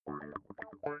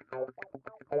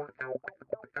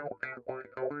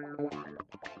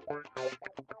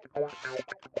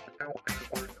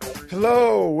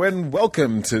Hello and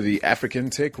welcome to the African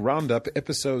Tech Roundup,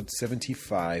 episode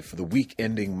 75 for the week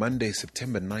ending Monday,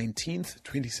 September 19th,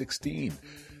 2016.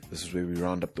 This is where we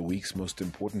round up the week's most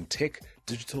important tech,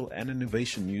 digital, and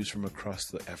innovation news from across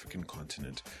the African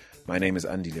continent. My name is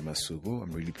Andile Masubu.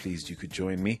 I'm really pleased you could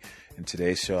join me. In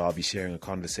today's show, I'll be sharing a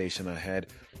conversation I had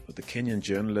with the Kenyan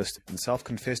journalist and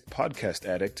self-confessed podcast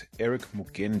addict, Eric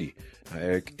Mugendi. Now,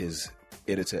 Eric is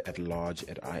editor-at-large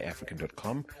at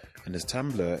iAfrican.com, and his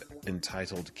Tumblr,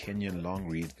 entitled Kenyan Long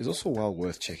Read, is also well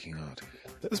worth checking out.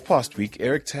 This past week,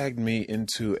 Eric tagged me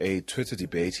into a Twitter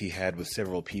debate he had with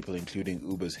several people, including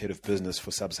Uber's head of business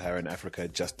for Sub-Saharan Africa,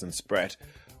 Justin Spratt,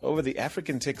 over the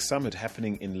African Tech Summit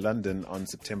happening in London on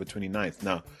September 29th.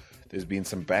 Now, there's been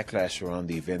some backlash around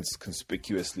the event's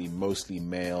conspicuously mostly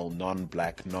male,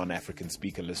 non-black, non-African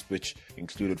speaker list, which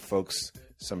included folks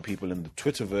some people in the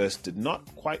Twitterverse did not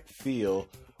quite feel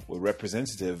were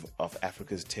representative of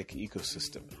Africa's tech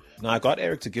ecosystem. Now, I got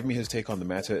Eric to give me his take on the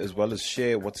matter, as well as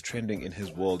share what's trending in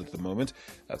his world at the moment.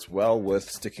 That's well worth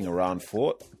sticking around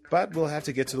for. But we'll have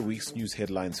to get to the week's news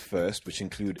headlines first, which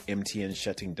include MTN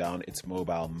shutting down its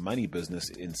mobile money business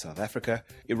in South Africa,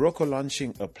 Iroko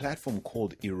launching a platform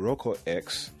called Iroko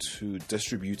X to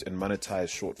distribute and monetize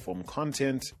short-form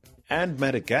content, and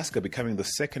Madagascar becoming the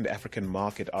second African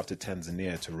market after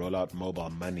Tanzania to roll out mobile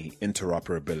money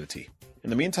interoperability. In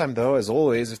the meantime, though, as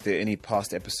always, if there are any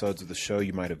past episodes of the show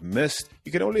you might have missed,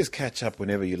 you can always catch up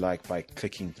whenever you like by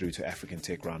clicking through to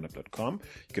africantechroundup.com.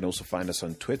 You can also find us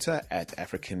on Twitter at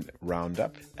African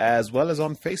Roundup, as well as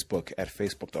on Facebook at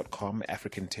facebook.com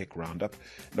African Tech Roundup.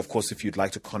 And of course, if you'd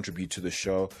like to contribute to the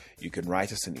show, you can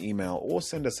write us an email or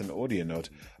send us an audio note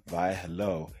via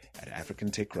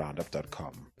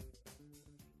hello@africantechroundup.com.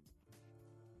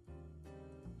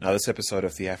 Now, this episode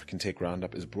of the African Tech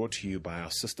Roundup is brought to you by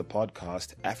our sister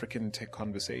podcast, African Tech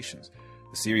Conversations.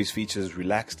 The series features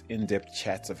relaxed, in-depth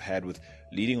chats I've had with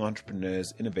leading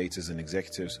entrepreneurs, innovators, and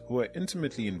executives who are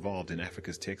intimately involved in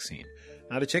Africa's tech scene.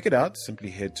 Now, to check it out,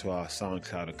 simply head to our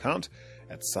SoundCloud account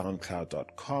at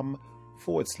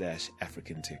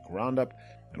soundcloud.com/African Tech Roundup,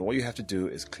 and all you have to do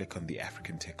is click on the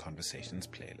African Tech Conversations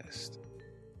playlist.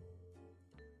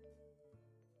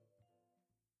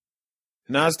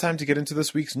 Now it's time to get into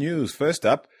this week's news. First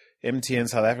up, MTN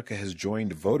South Africa has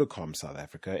joined Vodacom South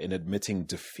Africa in admitting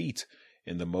defeat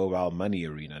in the mobile money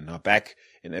arena. Now, back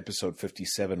in episode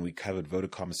 57, we covered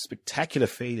Vodacom's spectacular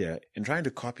failure in trying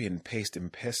to copy and paste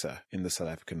M-Pesa in the South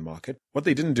African market. What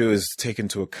they didn't do is take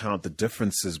into account the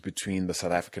differences between the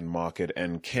South African market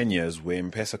and Kenya's, where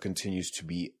M-Pesa continues to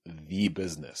be the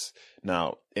business.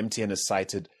 Now, MTN has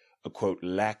cited a, quote,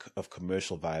 lack of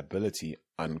commercial viability,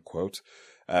 unquote,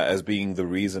 as being the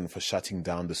reason for shutting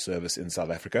down the service in South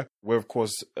Africa, where, of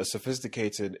course, a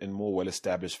sophisticated and more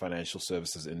well-established financial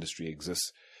services industry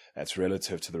exists that's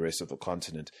relative to the rest of the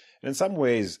continent, and in some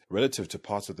ways relative to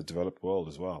parts of the developed world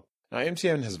as well. Now,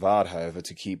 MTN has vowed, however,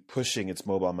 to keep pushing its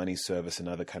mobile money service in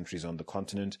other countries on the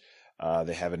continent.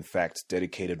 They have, in fact,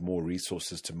 dedicated more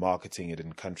resources to marketing it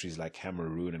in countries like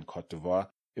Cameroon and Cote d'Ivoire.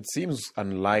 It seems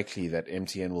unlikely that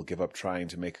MTN will give up trying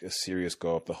to make a serious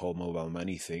go of the whole mobile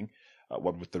money thing.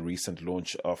 What with the recent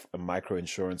launch of a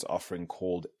micro-insurance offering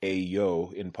called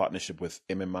Ayo in partnership with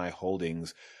MMI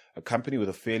Holdings, a company with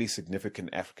a fairly significant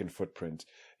African footprint,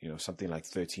 something like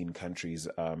 13 countries.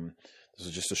 This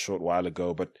was just a short while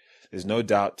ago, but there's no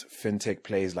doubt fintech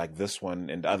plays like this one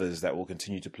and others that will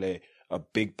continue to play a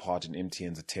big part in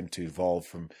MTN's attempt to evolve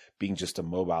from being just a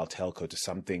mobile telco to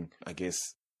something, I guess,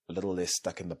 a little less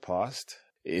stuck in the past.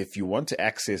 If you want to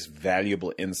access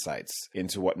valuable insights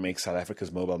into what makes South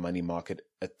Africa's mobile money market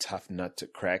a tough nut to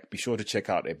crack, be sure to check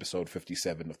out episode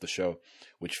 57 of the show,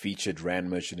 which featured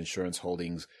Rand Merchant Insurance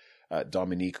Holdings'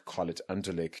 Dominique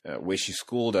Collett-Unterlich, where she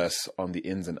schooled us on the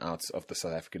ins and outs of the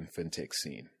South African fintech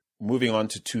scene. Moving on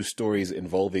to two stories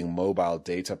involving mobile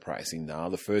data pricing now.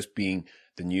 The first being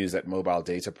the news that mobile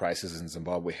data prices in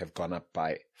Zimbabwe have gone up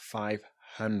by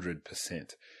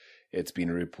 500%. It's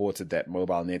been reported that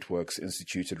mobile networks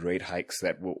instituted rate hikes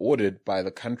that were ordered by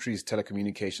the country's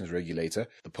telecommunications regulator,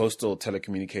 the Postal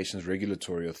Telecommunications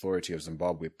Regulatory Authority of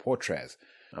Zimbabwe, POTRAZ.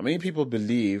 Now, many people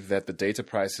believe that the data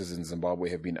prices in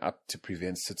Zimbabwe have been upped to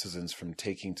prevent citizens from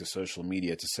taking to social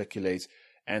media to circulate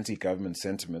anti-government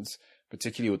sentiments,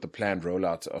 particularly with the planned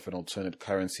rollout of an alternate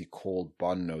currency called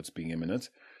bond notes being imminent.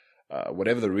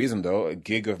 Whatever the reason, though, a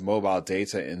gig of mobile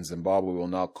data in Zimbabwe will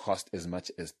now cost as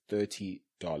much as $30.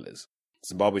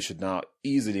 Zimbabwe should now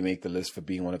easily make the list for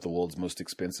being one of the world's most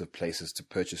expensive places to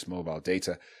purchase mobile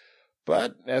data.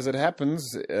 But as it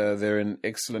happens, they're in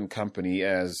excellent company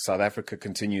as South Africa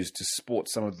continues to sport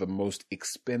some of the most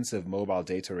expensive mobile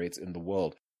data rates in the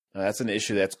world. Now, that's an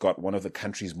issue that's got one of the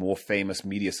country's more famous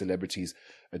media celebrities,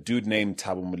 a dude named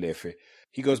Thabo Molefe.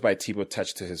 He goes by Tibo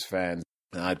Touch to his fans.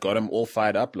 Now, it got him all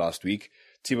fired up last week.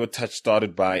 Tibo Touch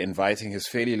started by inviting his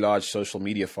fairly large social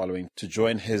media following to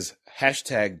join his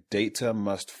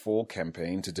 #DataMustFall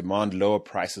campaign to demand lower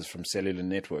prices from cellular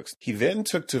networks. He then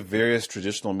took to various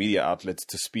traditional media outlets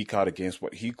to speak out against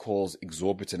what he calls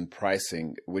exorbitant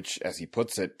pricing, which, as he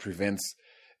puts it, prevents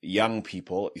young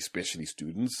people, especially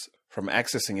students, from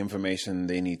accessing information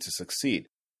they need to succeed.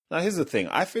 Now, here's the thing.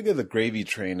 I figure the gravy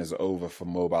train is over for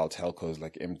mobile telcos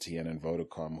like MTN and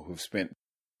Vodacom, who've spent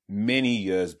many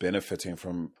years benefiting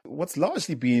from what's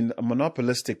largely been a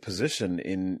monopolistic position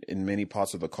in many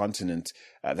parts of the continent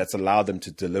that's allowed them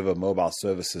to deliver mobile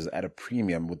services at a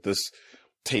premium with this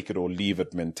take it or leave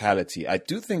it mentality. I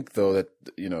do think, though, that,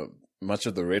 much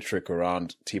of the rhetoric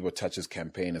around Tibo Touch's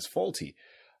campaign is faulty.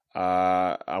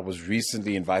 I was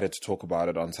recently invited to talk about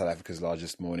it on South Africa's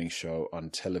largest morning show on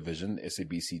television,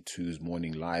 SABC2's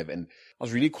Morning Live, and I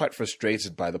was really quite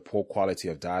frustrated by the poor quality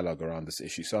of dialogue around this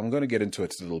issue. So I'm going to get into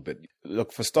it a little bit.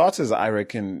 Look, for starters, I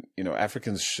reckon,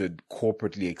 Africans should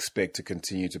corporately expect to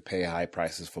continue to pay high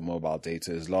prices for mobile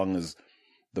data as long as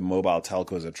the mobile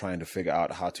telcos are trying to figure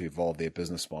out how to evolve their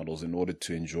business models in order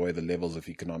to enjoy the levels of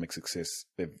economic success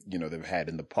they've had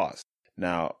in the past.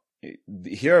 Now,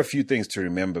 here are a few things to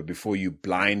remember before you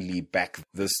blindly back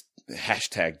this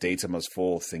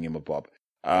 #DataMustFall thingamabob.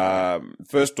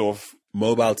 First off,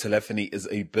 mobile telephony is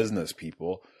a business,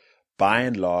 people. By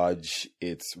and large,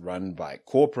 it's run by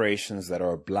corporations that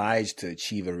are obliged to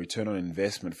achieve a return on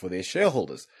investment for their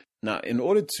shareholders. Now, in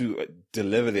order to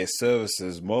deliver their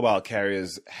services, mobile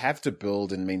carriers have to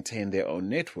build and maintain their own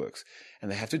networks, and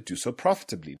they have to do so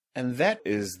profitably. And that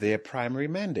is their primary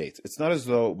mandate. It's not as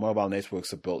though mobile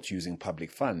networks are built using public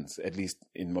funds, at least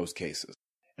in most cases.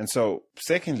 And so,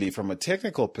 secondly, from a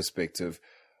technical perspective,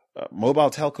 mobile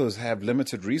telcos have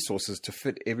limited resources to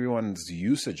fit everyone's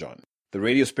usage on. The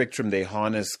radio spectrum they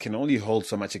harness can only hold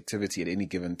so much activity at any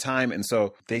given time, and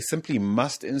so they simply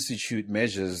must institute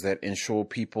measures that ensure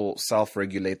people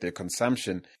self-regulate their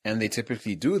consumption, and they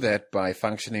typically do that by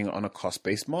functioning on a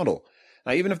cost-based model.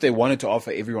 Now, even if they wanted to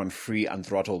offer everyone free,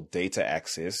 unthrottled data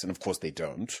access, and of course they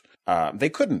don't, they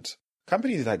couldn't.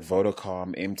 Companies like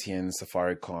Vodacom, MTN,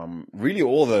 Safaricom, really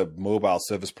all the mobile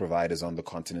service providers on the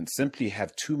continent simply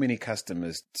have too many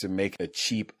customers to make a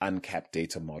cheap, uncapped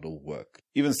data model work.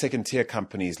 Even second-tier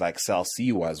companies like Cell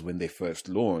C was, when they first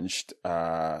launched,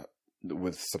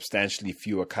 with substantially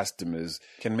fewer customers,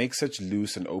 can make such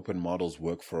loose and open models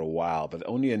work for a while, but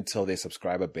only until their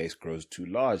subscriber base grows too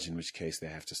large, in which case they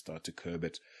have to start to curb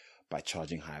it by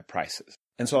charging higher prices.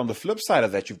 And so on the flip side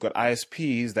of that, you've got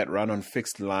ISPs that run on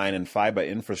fixed line and fiber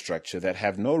infrastructure that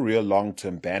have no real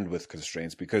long-term bandwidth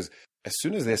constraints, because as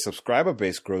soon as their subscriber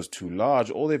base grows too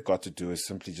large, all they've got to do is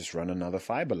simply just run another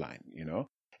fiber line,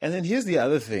 And then here's the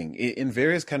other thing. In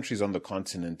various countries on the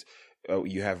continent,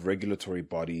 you have regulatory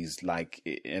bodies like,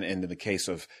 and in the case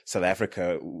of South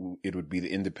Africa, it would be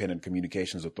the Independent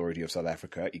Communications Authority of South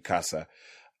Africa, ICASA.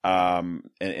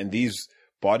 And these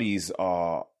bodies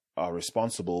are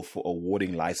responsible for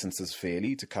awarding licenses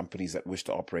fairly to companies that wish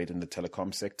to operate in the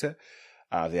telecom sector.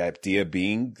 The idea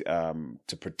being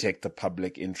to protect the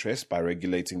public interest by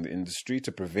regulating the industry,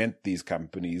 to prevent these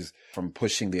companies from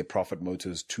pushing their profit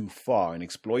motives too far and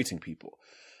exploiting people.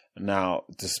 Now,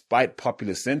 despite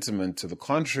popular sentiment to the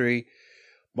contrary,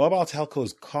 mobile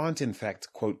telcos can't, in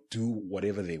fact, quote, do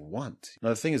whatever they want. Now,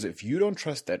 the thing is, if you don't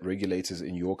trust that regulators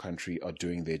in your country are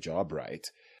doing their job right,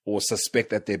 or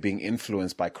suspect that they're being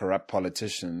influenced by corrupt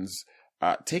politicians,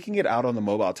 taking it out on the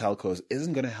mobile telcos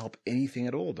isn't going to help anything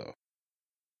at all, though.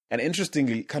 And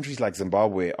interestingly, countries like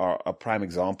Zimbabwe are a prime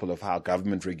example of how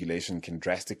government regulation can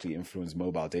drastically influence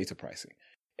mobile data pricing.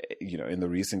 In the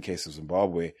recent case of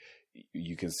Zimbabwe,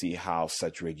 you can see how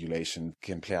such regulation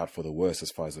can play out for the worse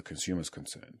as far as the consumer is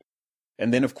concerned.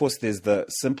 And then, of course, there's the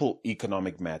simple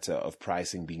economic matter of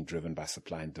pricing being driven by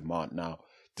supply and demand. Now,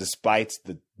 despite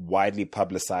the widely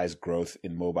publicized growth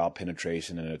in mobile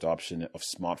penetration and adoption of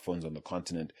smartphones on the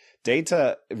continent,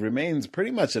 data remains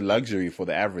pretty much a luxury for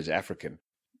the average African.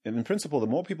 And in principle, the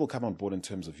more people come on board in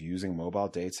terms of using mobile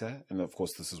data, and of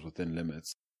course this is within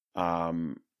limits,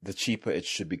 the cheaper it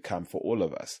should become for all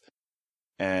of us.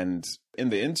 And in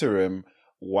the interim,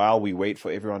 while we wait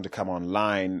for everyone to come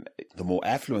online, the more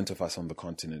affluent of us on the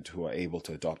continent who are able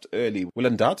to adopt early will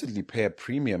undoubtedly pay a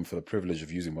premium for the privilege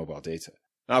of using mobile data.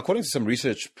 Now, according to some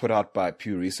research put out by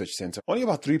Pew Research Center, only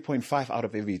about 3.5 out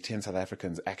of every 10 South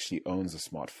Africans actually owns a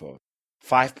smartphone.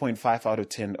 5.5 out of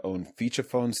 10 own feature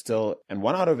phones still, and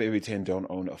 1 out of every 10 don't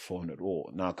own a phone at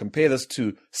all. Now, compare this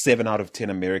to 7 out of 10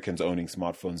 Americans owning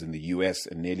smartphones in the US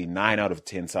and nearly 9 out of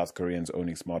 10 South Koreans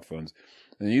owning smartphones.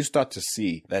 And you start to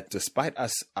see that despite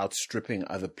us outstripping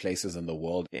other places in the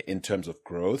world in terms of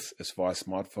growth, as far as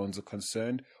smartphones are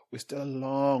concerned, we're still a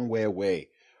long way away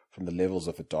from the levels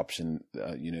of adoption,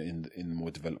 in more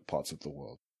developed parts of the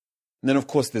world. And then, of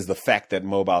course, there's the fact that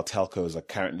mobile telcos are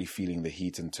currently feeling the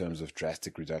heat in terms of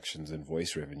drastic reductions in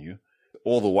voice revenue,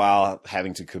 all the while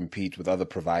having to compete with other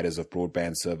providers of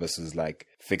broadband services like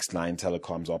fixed line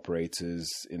telecoms operators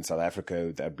in South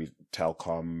Africa, that'd be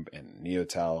Telkom and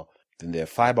Neotel. Then there are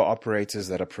fiber operators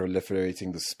that are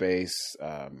proliferating the space,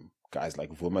 guys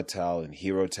like Vumatel and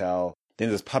Herotel. Then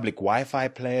there's public Wi-Fi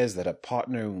players that are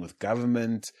partnering with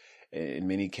government, in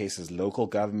many cases local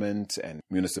government and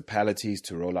municipalities,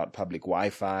 to roll out public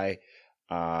Wi-Fi,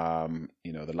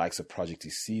 the likes of Project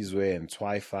Isizwe and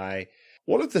Twi-Fi.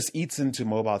 All of this eats into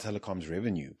mobile telecoms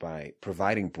revenue by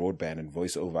providing broadband and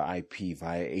voice over IP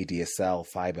via ADSL,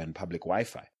 fiber, and public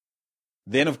Wi-Fi.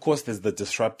 Then, of course, there's the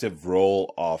disruptive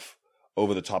role of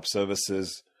over-the-top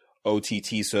services,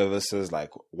 OTT services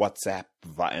like WhatsApp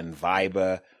and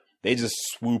Viber. They just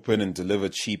swoop in and deliver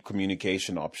cheap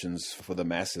communication options for the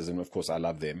masses. And of course, I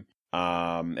love them.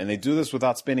 And they do this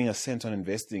without spending a cent on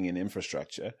investing in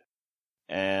infrastructure.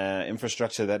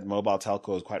 Infrastructure that mobile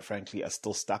telcos, quite frankly, are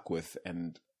still stuck with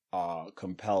and are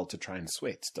compelled to try and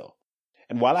sweat still.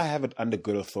 And while I have it under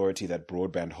good authority that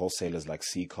broadband wholesalers like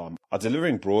Seacom are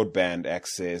delivering broadband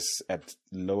access at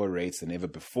lower rates than ever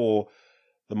before,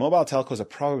 the mobile telcos are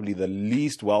probably the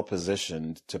least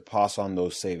well-positioned to pass on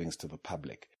those savings to the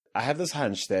public. I have this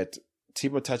hunch that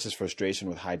Thibaut Touch's frustration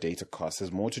with high data costs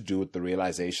has more to do with the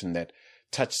realization that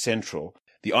Touch Central,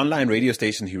 the online radio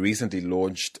station he recently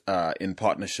launched in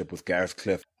partnership with Gareth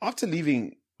Cliff, after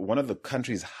leaving one of the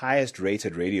country's highest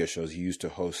rated radio shows he used to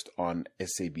host on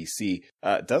SABC,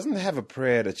 doesn't have a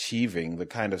prayer at achieving the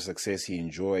kind of success he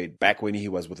enjoyed back when he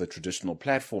was with a traditional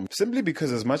platform, simply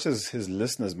because as much as his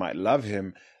listeners might love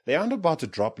him, they aren't about to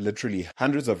drop literally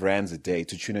hundreds of rands a day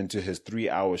to tune into his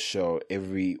 3-hour show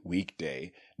every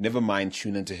weekday, never mind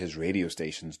tune into his radio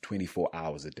stations 24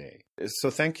 hours a day. So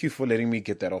thank you for letting me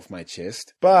get that off my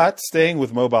chest. But staying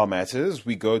with mobile matters,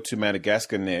 we go to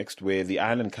Madagascar next, where the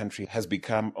island country has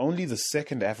become only the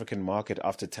second African market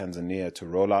after Tanzania to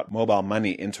roll out mobile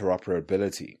money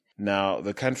interoperability. Now,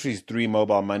 the country's 3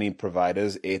 mobile money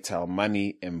providers, Airtel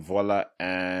Money, Mvola,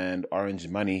 and Orange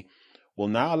Money, will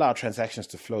now allow transactions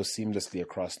to flow seamlessly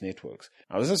across networks.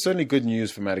 Now, this is certainly good news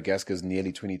for Madagascar's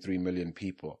nearly 23 million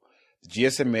people. The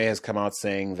GSMA has come out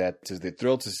saying that they're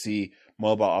thrilled to see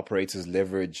mobile operators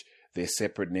leverage their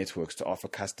separate networks to offer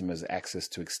customers access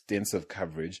to extensive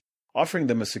coverage, offering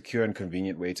them a secure and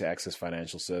convenient way to access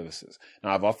financial services.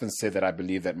 Now, I've often said that I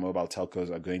believe that mobile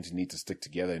telcos are going to need to stick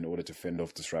together in order to fend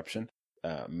off disruption.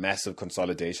 Massive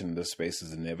consolidation in this space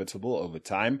is inevitable over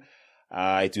time.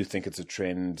 I do think it's a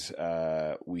trend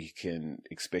we can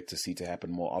expect to see to happen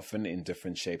more often in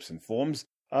different shapes and forms.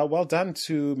 Well done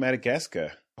to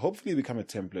Madagascar. Hopefully become a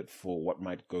template for what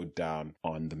might go down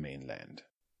on the mainland.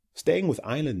 Staying with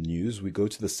island news, we go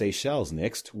to the Seychelles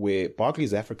next, where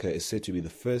Barclays Africa is said to be the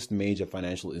first major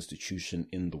financial institution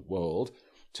in the world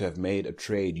to have made a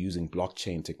trade using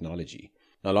blockchain technology.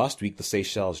 Now, last week, the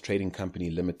Seychelles Trading Company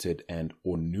Limited and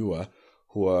Onua,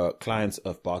 who are clients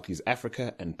of Barclays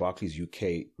Africa and Barclays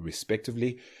UK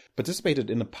respectively, participated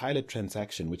in a pilot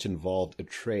transaction which involved a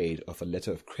trade of a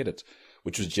letter of credit,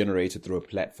 which was generated through a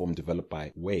platform developed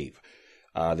by Wave.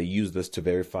 They used this to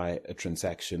verify a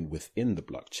transaction within the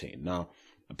blockchain. Now,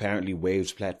 apparently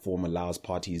Wave's platform allows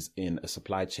parties in a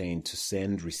supply chain to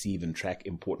send, receive, and track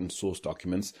important source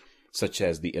documents, such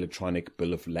as the electronic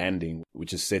bill of lading,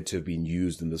 which is said to have been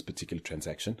used in this particular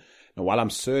transaction. Now, while I'm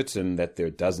certain that there are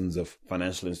dozens of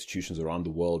financial institutions around the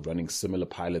world running similar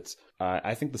pilots,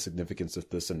 I think the significance of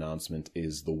this announcement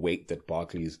is the weight that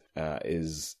Barclays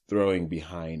is throwing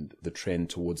behind the trend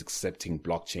towards accepting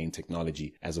blockchain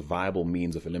technology as a viable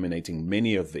means of eliminating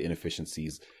many of the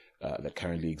inefficiencies that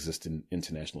currently exist in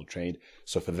international trade.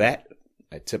 So for that,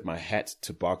 I tip my hat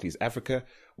to Barclays Africa.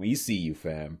 We see you,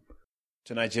 fam.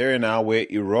 To Nigeria now, where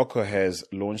Iroko has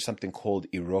launched something called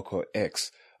Iroko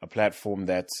X, a platform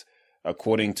that,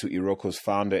 according to Iroko's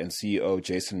founder and CEO,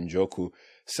 Jason Njoku,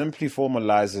 simply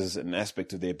formalizes an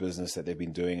aspect of their business that they've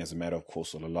been doing as a matter of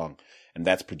course all along, and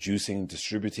that's producing,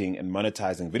 distributing, and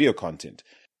monetizing video content.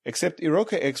 Except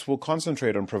Iroko X will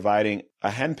concentrate on providing a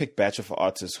hand-picked batch of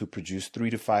artists who produce 3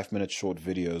 to 5 minute short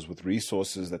videos with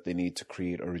resources that they need to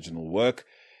create original work,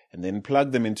 and then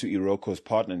plug them into Iroko's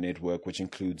partner network, which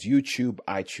includes YouTube,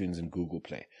 iTunes, and Google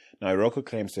Play. Now, Iroko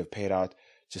claims to have paid out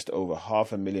just over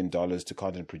 $500,000 to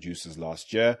content producers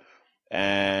last year,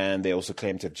 and they also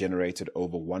claim to have generated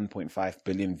over 1.5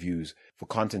 billion views for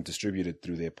content distributed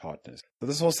through their partners. So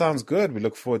this all sounds good. We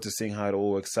look forward to seeing how it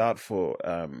all works out for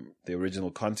the original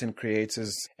content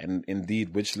creators, and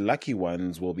indeed which lucky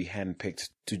ones will be handpicked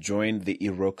to join the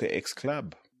Iroko X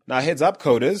Club. Now, heads up,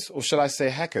 coders, or shall I say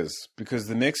hackers, because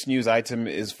the next news item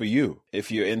is for you.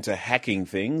 If you're into hacking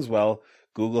things, well,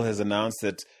 Google has announced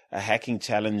that a hacking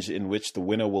challenge in which the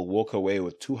winner will walk away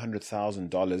with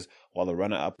 $200,000 while the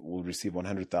runner-up will receive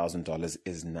 $100,000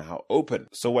 is now open.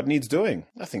 So what needs doing?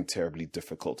 Nothing terribly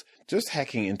difficult. Just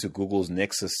hacking into Google's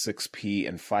Nexus 6P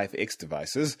and 5X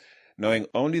devices, knowing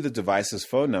only the device's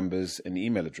phone numbers and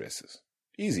email addresses.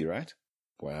 Easy, right?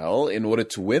 Well, in order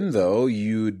to win, though,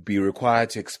 you'd be required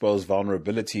to expose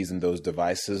vulnerabilities in those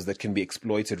devices that can be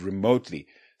exploited remotely,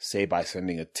 say by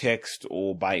sending a text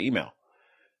or by email.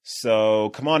 So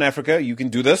come on, Africa, you can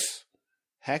do this.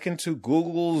 Hack into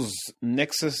Google's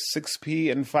Nexus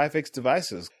 6P and 5X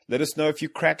devices. Let us know if you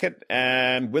crack it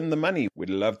and win the money. We'd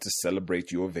love to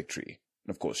celebrate your victory. And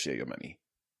of course, share your money.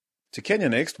 To Kenya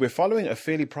next, we're following a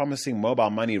fairly promising mobile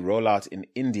money rollout in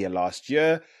India last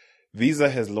year.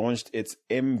 Visa has launched its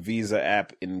M-Visa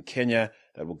app in Kenya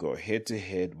that will go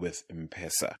head-to-head with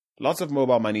M-Pesa. Lots of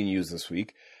mobile money news this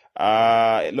week.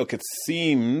 Look, it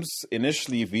seems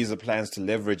initially Visa plans to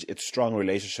leverage its strong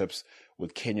relationships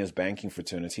with Kenya's banking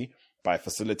fraternity by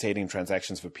facilitating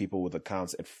transactions for people with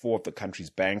accounts at 4 of the country's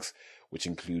banks, which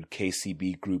include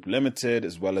KCB Group Limited,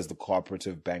 as well as the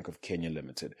Cooperative Bank of Kenya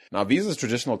Limited. Now, Visa's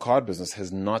traditional card business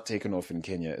has not taken off in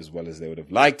Kenya as well as they would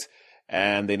have liked,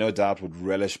 and they no doubt would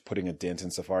relish putting a dent in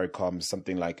Safaricom's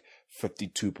something like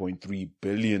 $52.3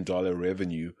 billion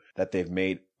revenue that they've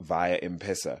made via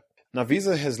M-Pesa. Now,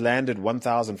 Visa has landed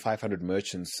 1,500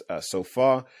 merchants so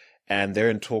far, and they're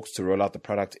in talks to roll out the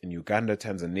product in Uganda,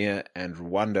 Tanzania, and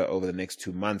Rwanda over the next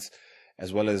 2 months,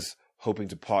 as well as hoping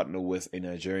to partner with a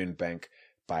Nigerian bank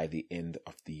by the end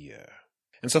of the year.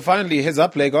 And so finally, heads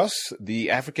up, Lagos.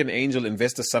 The African Angel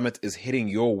Investor Summit is heading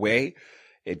your way.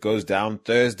 It goes down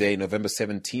Thursday, November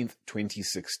 17th,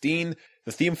 2016.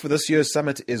 The theme for this year's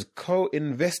summit is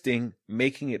co-investing,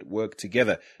 making it work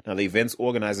together. Now, the event's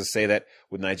organizers say that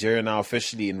with Nigeria now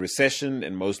officially in recession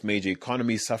and most major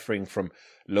economies suffering from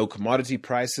low commodity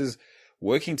prices,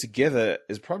 working together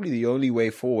is probably the only way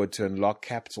forward to unlock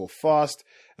capital fast,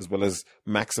 as well as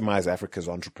maximize Africa's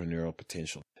entrepreneurial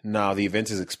potential. Now, the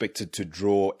event is expected to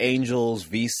draw angels,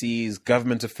 VCs,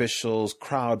 government officials,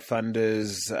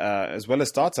 crowdfunders, as well as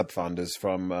startup founders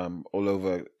from all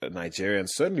over Nigeria and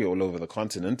certainly all over the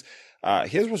continent.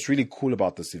 Here's what's really cool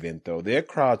about this event, though. They're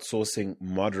crowdsourcing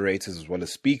moderators as well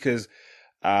as speakers,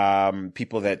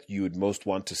 people that you would most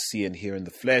want to see and hear in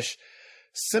the flesh.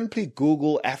 Simply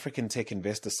Google African Tech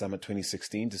Investor Summit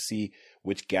 2016 to see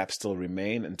which gaps still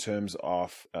remain in terms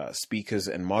of speakers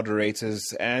and moderators,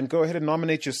 and go ahead and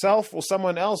nominate yourself or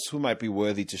someone else who might be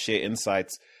worthy to share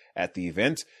insights at the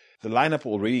event. The lineup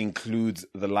already includes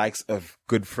the likes of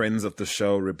good friends of the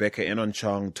show, Rebecca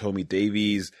Enonchong, Tommy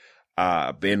Davies,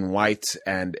 Ben White,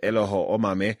 and Eloho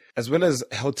Omame, as well as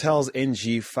Hotels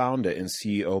NG founder and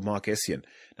CEO Mark Essien.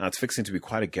 Now, it's fixing to be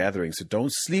quite a gathering, so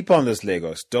don't sleep on this,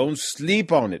 Lagos. Don't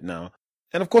sleep on it now.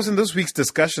 And of course, in this week's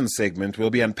discussion segment,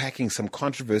 we'll be unpacking some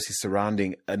controversy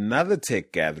surrounding another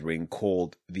tech gathering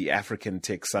called the African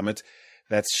Tech Summit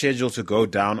that's scheduled to go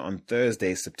down on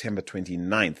Thursday, September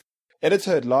 29th.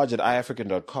 Editor-at-large at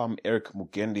iAfrican.com, Eric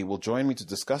Mugendi, will join me to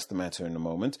discuss the matter in a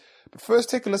moment. But first,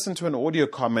 take a listen to an audio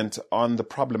comment on the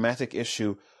problematic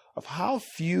issue of how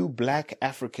few Black,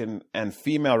 African, and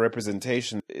female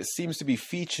representation seems to be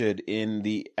featured in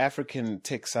the African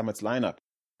Tech Summit's lineup.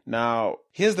 Now,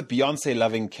 here's the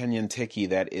Beyonce-loving Kenyan techie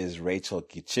that is Rachel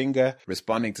Gichinga,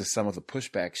 responding to some of the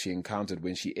pushback she encountered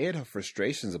when she aired her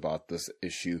frustrations about this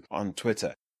issue on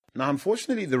Twitter. Now,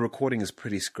 unfortunately, the recording is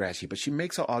pretty scratchy, but she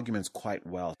makes her arguments quite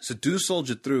well. So do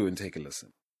soldier through and take a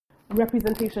listen.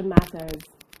 Representation matters.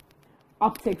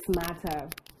 Optics matter.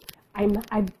 I'm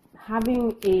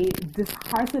having a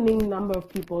disheartening number of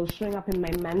people showing up in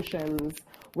my mentions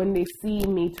when they see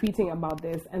me tweeting about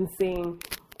this and saying,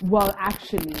 well,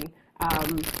 actually,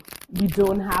 we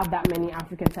don't have that many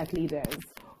African tech leaders.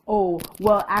 Oh,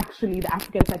 well, actually, the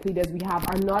African tech leaders we have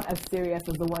are not as serious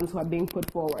as the ones who are being put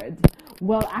forward.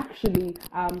 Well, actually,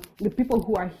 the people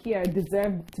who are here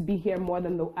deserve to be here more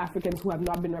than the Africans who have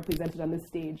not been represented on this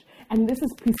stage. And this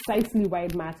is precisely why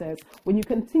it matters. When you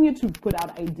continue to put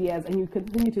out ideas and you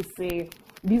continue to say,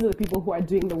 these are the people who are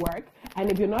doing the work,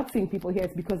 and if you're not seeing people here,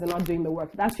 it's because they're not doing the work.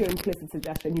 That's your implicit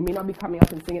suggestion. You may not be coming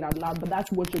up and saying it out loud, but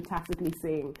that's what you're tactically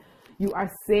saying. You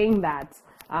are saying that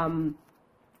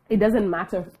it doesn't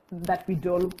matter that we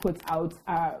don't put out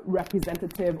a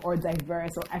representative or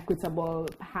diverse or equitable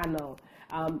panel,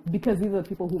 because these are the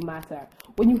people who matter.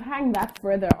 When you hang that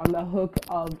further on the hook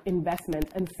of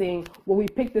investment and saying, well, we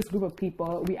picked this group of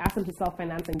people, we asked them to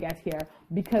self-finance and get here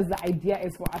because the idea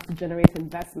is for us to generate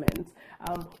investment,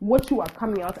 what you are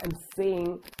coming out and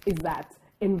saying is that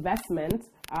investment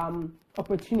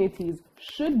opportunities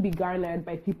should be garnered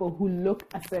by people who look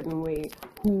a certain way,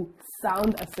 who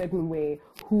sound a certain way,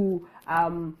 who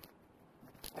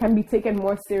can be taken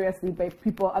more seriously by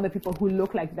other people who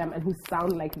look like them and who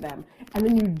sound like them. And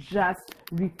then you just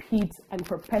repeat and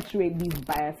perpetuate these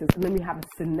biases. And then we have a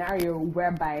scenario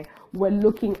whereby we're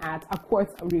looking at a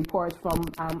Quartz report from,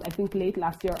 I think late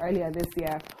last year, earlier this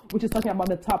year, which is talking about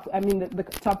the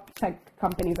top tech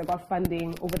companies that got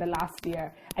funding over the last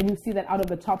year. And you see that out of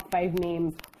the top 5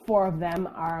 names, 4 of them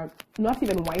are not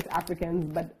even white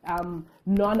Africans, but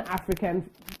non-African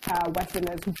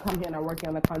Westerners who come here and are working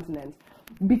on the continent.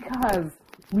 Because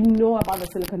we know about the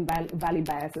Silicon Valley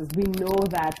biases. We know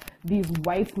that these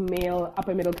white male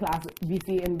upper middle class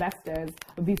VC investors,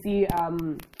 VC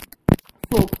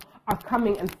folk are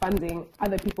coming and funding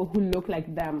other people who look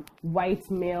like them,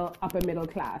 white male upper middle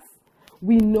class.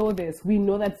 We know this. We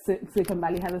know that Silicon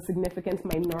Valley has a significant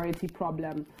minority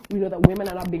problem. We know that women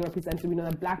are not being represented. We know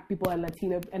that Black people and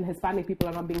Latino and Hispanic people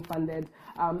are not being funded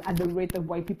at the rate that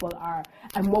white people are.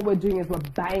 And what we're doing is we're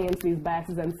buying into these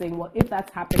biases and saying, well, if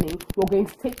that's happening, we're going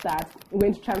to take that, we're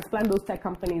going to transplant those tech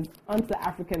companies onto the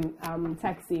African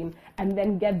tech scene and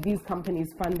then get these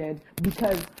companies funded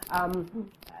because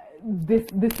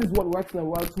this is what works in the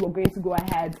world, so we're going to go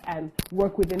ahead and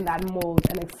work within that mold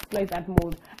and exploit that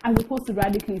mold, as opposed to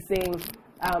radically saying,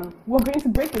 we're going to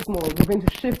break this mold, we're going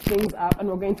to shift things up, and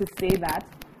we're going to say that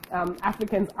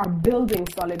Africans are building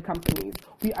solid companies,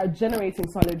 we are generating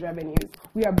solid revenues,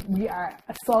 we are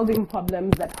solving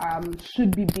problems that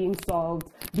should be being solved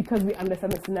because we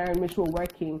understand the scenario in which we're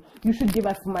working. You should give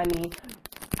us money.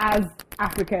 As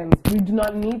Africans, we do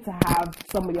not need to have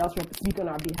somebody else speak on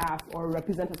our behalf or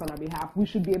represent us on our behalf. We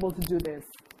should be able to do this.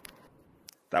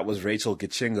 That was Rachel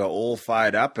Gichinga, all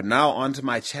fired up. And now on to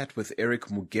my chat with Eric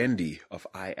Mugendi of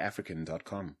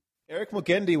iAfrican.com. Eric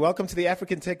Mugendi, welcome to the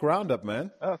African Tech Roundup,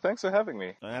 man. Oh, thanks for having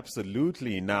me.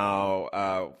 Absolutely.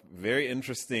 Now, very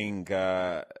interesting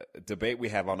debate we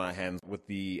have on our hands with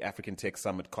the African Tech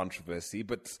Summit controversy.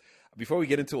 But before we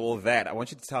get into all that, I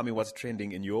want you to tell me what's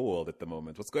trending in your world at the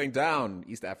moment. What's going down,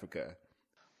 East Africa?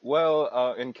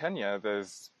 Well, in Kenya,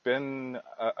 there's been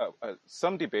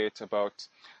some debate about,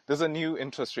 there's a new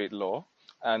interest rate law,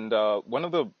 and one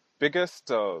of the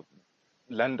biggest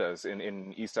lenders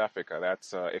in East Africa,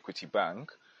 that's Equity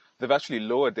Bank, they've actually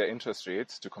lowered their interest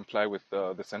rates to comply with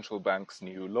the central bank's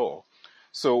new law.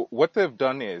 So what they've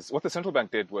done is, what the central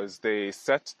bank did was they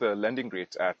set the lending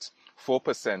rate at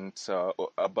 4%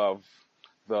 above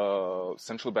the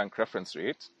central bank reference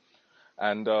rate.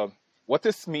 And what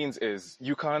this means is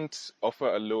you can't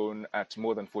offer a loan at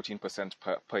more than 14%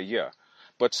 per year.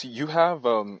 But you have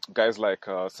guys like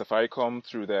Safaricom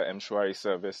through their M-Shwari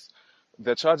service.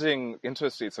 They're charging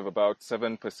interest rates of about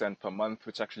 7% per month,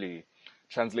 which actually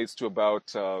translates to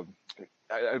about,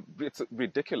 it's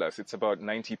ridiculous. It's about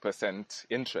 90%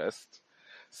 interest.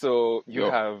 So you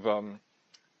have,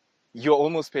 you're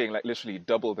almost paying like literally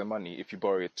double the money if you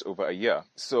borrow it over a year.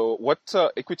 So what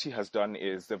Equity has done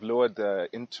is they've lowered the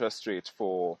interest rate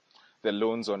for their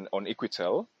loans on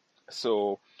Equitel.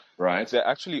 So they're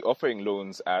actually offering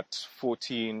loans at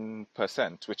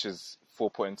 14%, which is 4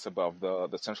 points above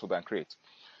the central bank rate.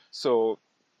 So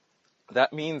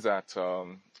that means that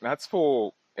that's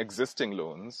for existing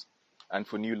loans and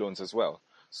for new loans as well.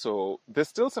 So there's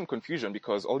still some confusion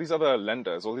because all these other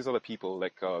lenders, all these other people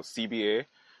like CBA,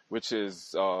 which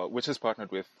is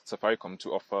partnered with Safaricom to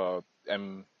offer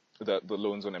the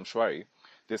loans on M-Shwari,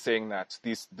 they're saying that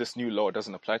this new law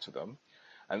doesn't apply to them.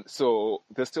 And so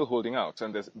they're still holding out,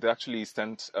 and they actually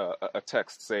sent a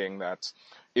text saying that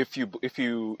if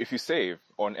you save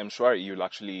on M-Shwari, you'll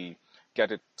actually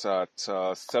get it at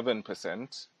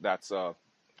 7%. That's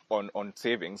on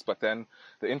savings, but then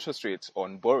the interest rate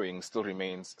on borrowing still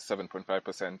remains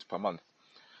 7.5% per month.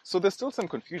 So there's still some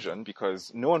confusion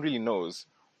because no one really knows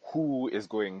who is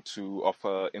going to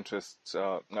offer interest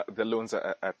the loans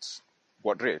at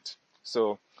what rate.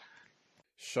 So,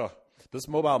 sure. This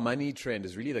mobile money trend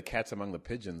is really the cat among the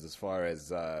pigeons as far as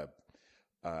the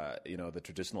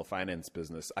traditional finance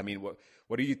business. I mean,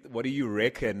 what do you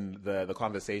reckon the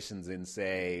conversations in,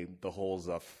 say, the halls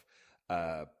of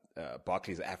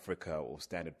Barclays Africa or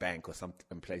Standard Bank or some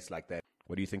place like that?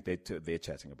 What do you think they're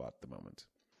chatting about at the moment?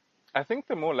 I think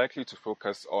they're more likely to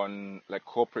focus on like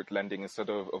corporate lending instead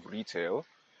of retail,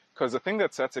 Because the thing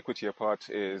that sets Equity apart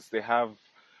is they have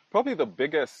probably the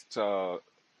biggest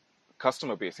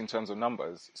customer base in terms of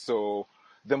numbers. So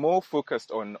they're more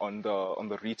focused on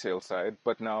the retail side.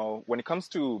 But now, when it comes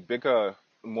to bigger,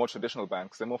 more traditional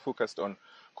banks, they're more focused on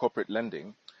corporate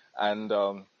lending. And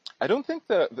I don't think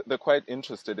they're quite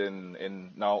interested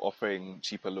in now offering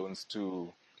cheaper loans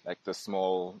to like the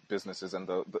small businesses and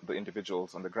the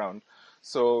individuals on the ground.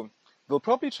 So they'll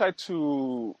probably try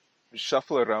to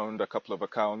shuffle around a couple of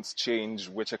accounts, change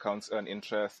which accounts earn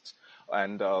interest,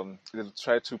 and they'll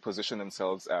try to position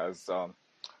themselves as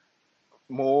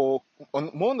more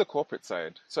on the corporate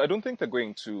side. So I don't think they're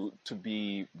going to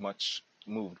be much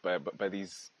moved by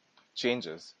these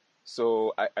changes.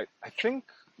 So I think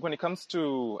when it comes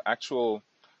to actual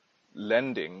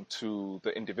lending to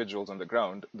the individuals on the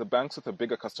ground, the banks with the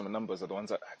bigger customer numbers are the ones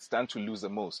that stand to lose the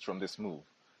most from this move.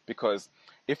 Because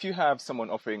if you have someone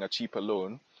offering a cheaper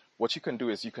loan, what you can do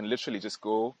is you can literally just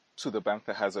go to the bank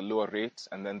that has a lower rate,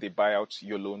 and then they buy out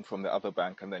your loan from the other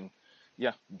bank, and then,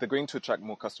 yeah, they're going to attract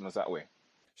more customers that way.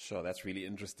 Sure, that's really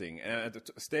interesting. And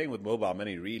staying with mobile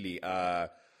money, really, I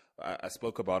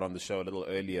spoke about on the show a little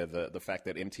earlier the fact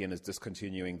that MTN is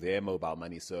discontinuing their mobile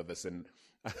money service, and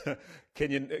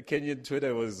Kenyan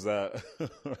Twitter was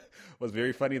was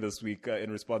very funny this week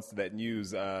in response to that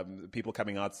news. People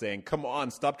coming out saying, "Come on,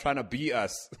 stop trying to be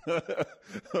us."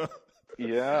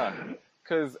 Yeah,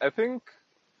 because I think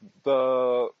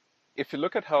if you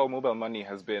look at how mobile money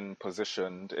has been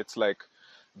positioned, it's like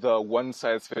the one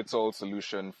size fits all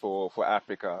solution for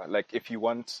Africa. Like if you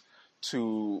want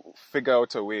to figure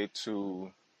out a way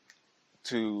to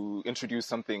introduce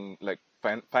something like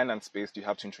finance based, you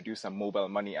have to introduce a mobile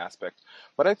money aspect.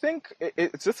 But I think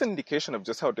it's just an indication of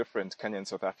just how different Kenya and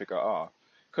South Africa are.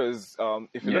 Because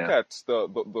if you look at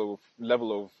the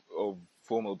level of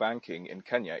formal banking in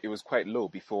Kenya, it was quite low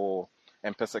before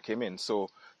M-Pesa came in. So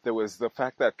there was the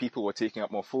fact that people were taking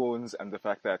up more phones, and the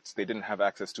fact that they didn't have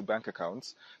access to bank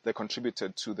accounts that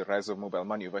contributed to the rise of mobile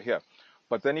money over here.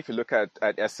 But then if you look at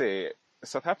SA,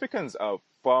 South Africans are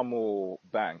far more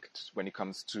banked when it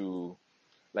comes to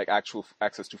like actual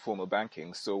access to formal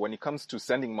banking. So when it comes to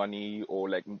sending money or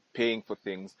like paying for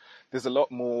things, there's a lot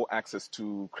more access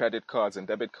to credit cards and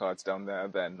debit cards down there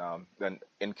than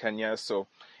in Kenya. So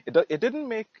it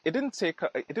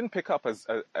didn't pick up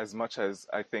as much as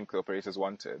I think the operators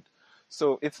wanted.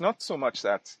 So it's not so much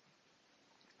that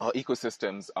our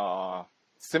ecosystems are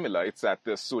similar, it's that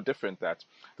they're so different that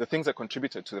the things that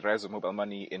contributed to the rise of mobile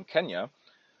money in Kenya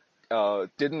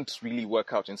didn't really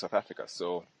work out in South Africa.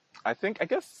 So I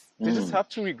guess they just have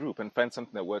to regroup and find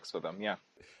something that works for them. Yeah.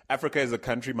 Africa is a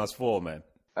country must fall, man.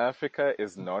 Africa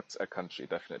is not a country,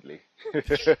 definitely.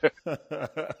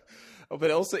 But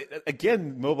also,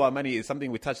 again, mobile money is something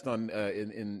we touched on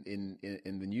in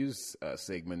the news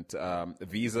segment.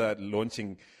 Visa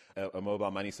launching a mobile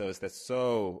money service that's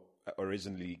so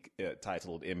originally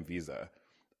titled M-Visa.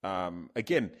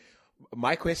 Again,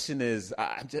 my question is,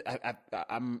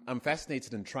 I'm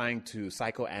fascinated in trying to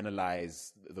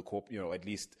psychoanalyze at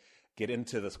least get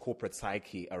into this corporate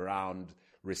psyche around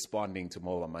responding to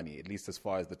mobile money, at least as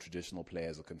far as the traditional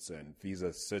players are concerned.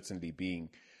 Visa certainly being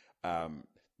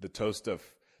the toast of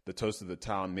the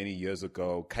town many years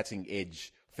ago, cutting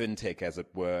edge fintech, as it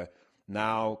were,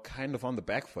 now kind of on the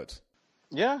back foot.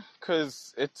 Yeah,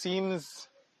 because it seems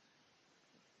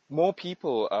more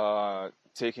people are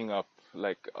taking up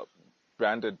like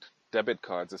branded debit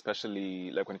cards,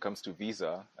 especially like when it comes to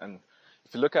Visa. And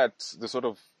if you look at the sort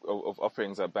of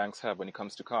offerings that banks have when it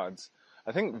comes to cards,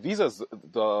 I think Visa's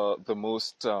the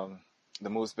most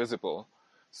visible.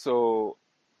 So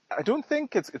I don't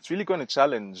think it's really going to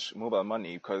challenge mobile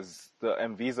money, because the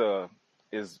M-Visa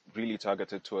is really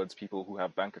targeted towards people who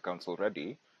have bank accounts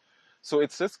already. So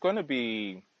it's just going to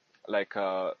be like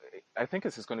I think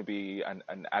it's just going to be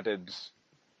an added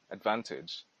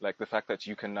advantage, like the fact that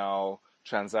you can now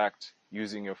transact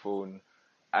using your phone,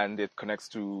 and it connects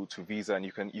to Visa, and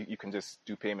you can just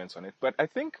do payments on it. But I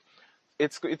think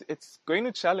it's going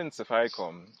to challenge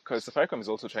Safaricom, because Safaricom is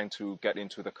also trying to get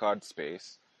into the card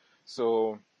space.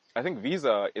 So I think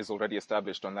Visa is already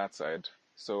established on that side.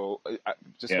 So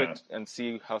just wait and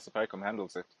see how Safaricom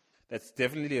handles it. That's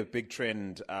definitely a big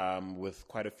trend with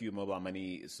quite a few mobile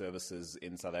money services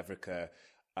in South Africa,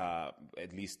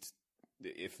 at least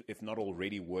if not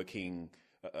already working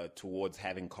towards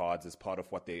having cards as part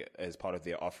of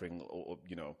their offering, or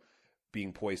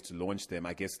being poised to launch them.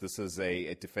 I guess this is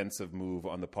a defensive move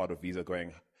on the part of Visa,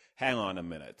 going, hang on a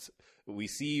minute. We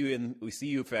see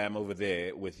you, fam, over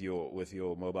there with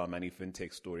your mobile money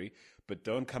fintech story, but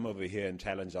don't come over here and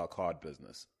challenge our card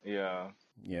business. Yeah.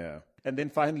 Yeah. And then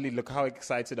finally, look, how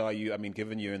excited are you? I mean,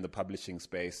 given you're in the publishing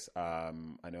space, I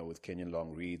know with Kenyan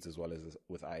Long Reads as well as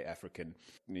with iAfrican,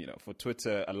 for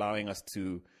Twitter allowing us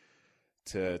to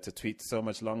tweet so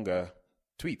much longer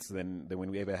tweets than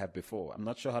when we ever have before. I'm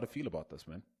not sure how to feel about this,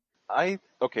 man.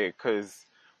 Because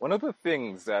one of the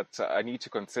things that I need to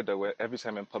consider every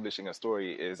time I'm publishing a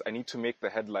story is I need to make the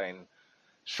headline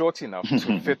short enough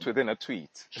to fit within a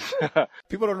tweet.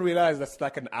 People don't realize that's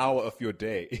like an hour of your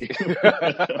day.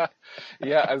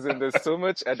 Yeah, as in there's so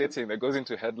much editing that goes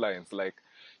into headlines. Like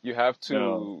you have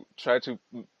to try to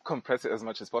compress it as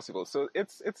much as possible. So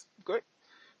it's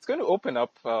going to open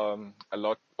up a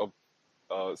lot of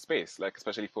space, like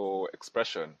especially for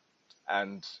expression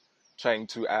and trying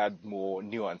to add more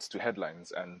nuance to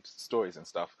headlines and stories and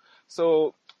stuff.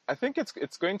 So I think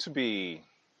it's going to be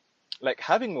like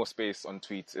having more space on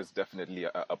tweets is definitely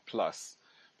a plus,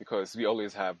 because we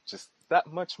always have just that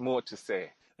much more to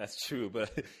say. That's true,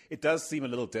 but it does seem a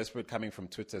little desperate coming from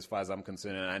Twitter as far as I'm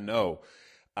concerned. And I know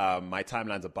my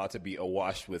timeline's about to be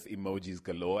awash with emojis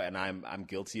galore, and I'm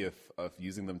guilty of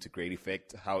using them to great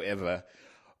effect. However,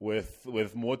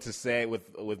 with more to say,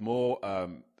 with more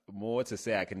to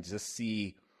say, I can just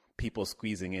see people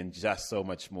squeezing in just so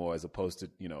much more as opposed to,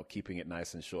 keeping it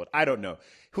nice and short. I don't know.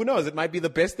 Who knows? It might be the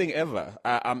best thing ever.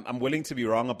 I'm willing to be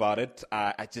wrong about it.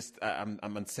 I'm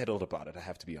unsettled about it. I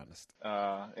have to be honest.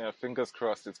 Fingers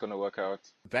crossed it's going to work out.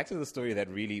 Back to the story that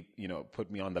really,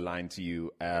 put me on the line to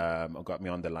you, or got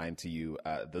me on the line to you,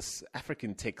 this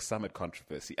African Tech Summit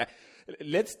controversy.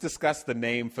 Let's discuss the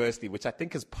name firstly, which I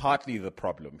think is partly the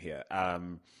problem here.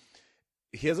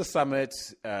 Here's a summit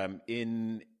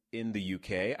in the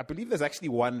UK. I believe there's actually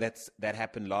one that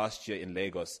happened last year in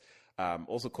Lagos,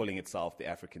 also calling itself the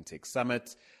African Tech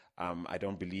Summit. I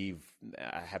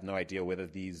have no idea whether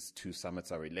these two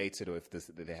summits are related or if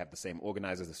they have the same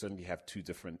organizers. They certainly have two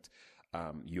different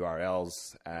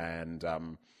URLs. And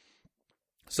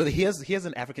so here's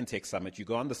an African Tech Summit. You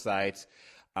go on the site.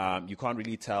 You can't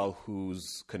really tell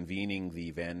who's convening the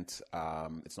event.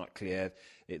 It's not clear.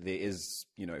 There is,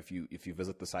 if you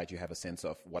visit the site, you have a sense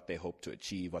of what they hope to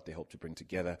achieve, what they hope to bring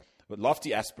together. But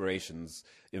lofty aspirations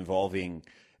involving,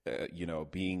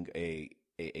 being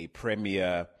a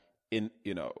premier,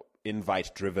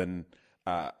 invite-driven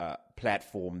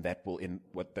platform that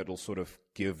will sort of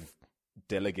give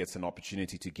delegates an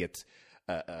opportunity to get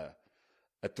a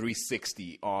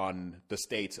 360 on the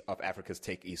state of Africa's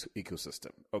tech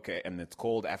ecosystem. Okay, and it's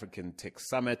called African Tech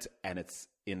Summit, and it's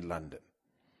in London.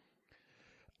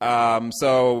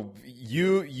 So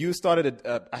you started,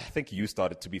 I think you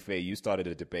started, to be fair, you started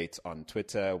a debate on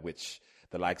Twitter, which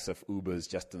the likes of Uber's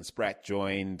Justin Spratt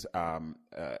joined,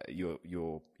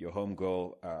 your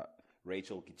homegirl,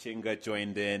 Rachel Kichinga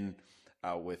joined in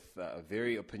with a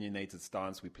very opinionated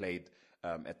stance we played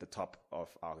at the top of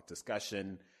our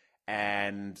discussion.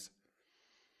 And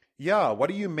yeah, what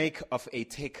do you make of a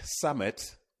tech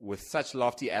summit with such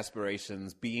lofty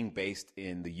aspirations being based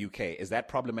in the UK? Is that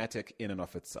problematic in and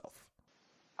of itself?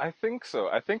 I think so.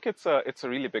 I think it's a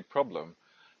really big problem,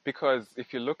 because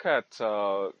if you look at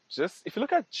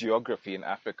geography in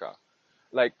Africa,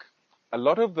 like a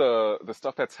lot of the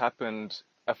stuff that's happened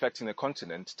affecting the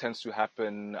continent tends to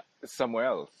happen somewhere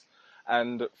else.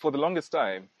 And for the longest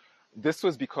time, this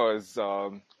was because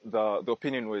the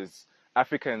opinion was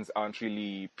Africans aren't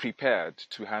really prepared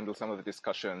to handle some of the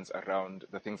discussions around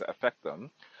the things that affect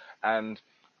them. And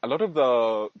a lot of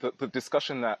the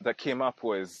discussion that came up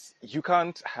was, you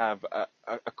can't have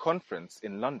a conference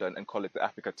in London and call it the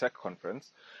Africa Tech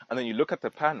Conference. And then you look at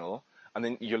the panel and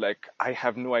then you're like, I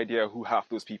have no idea who half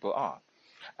those people are.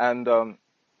 And to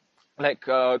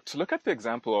look at the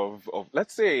example of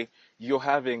let's say you're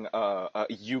having a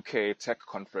UK tech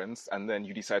conference and then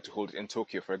you decide to hold it in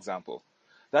Tokyo, for example.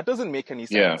 That doesn't make any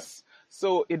sense. Yeah.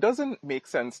 So it doesn't make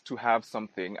sense to have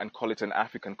something and call it an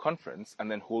African conference and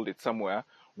then hold it somewhere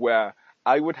where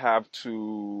I would have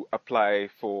to apply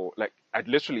for, I'd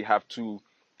literally have to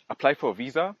apply for a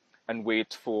visa and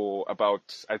wait for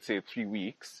about, I'd say, 3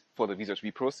 weeks for the visa to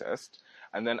be processed.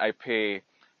 And then I pay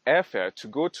airfare to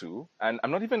go to, and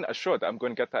I'm not even assured that I'm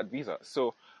going to get that visa.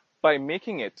 So by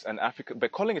calling it an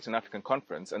African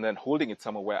conference and then holding it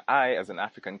somewhere where I, as an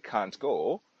African, can't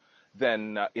go,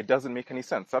 then it doesn't make any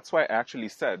sense. That's why I actually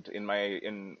said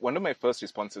in one of my first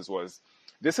responses was,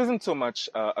 this isn't so much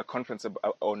a conference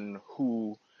on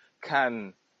who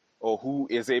can or who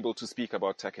is able to speak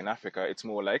about tech in Africa. It's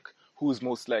more like who's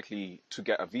most likely to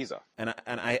get a visa. And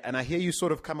I hear you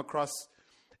sort of come across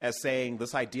as saying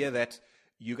this idea that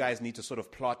you guys need to sort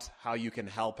of plot how you can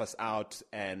help us out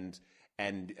and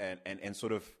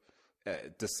sort of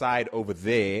decide over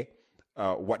there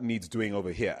what needs doing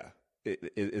over here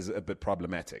is a bit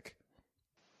problematic.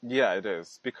 Yeah, it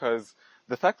is, because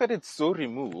the fact that it's so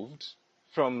removed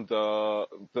from the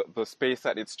space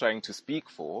that it's trying to speak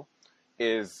for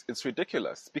it's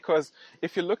ridiculous. Because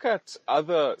if you look at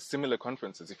other similar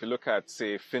conferences, if you look at,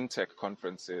 say, fintech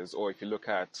conferences, or if you look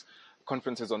at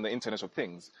conferences on the Internet of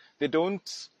Things, they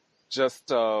don't just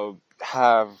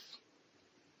have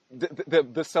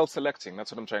the self-selecting.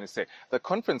 That's what I'm trying to say. The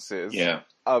conferences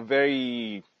are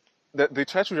very... They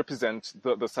try to represent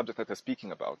the subject that they're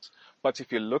speaking about. But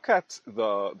if you look at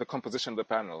the composition of the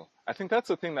panel, I think that's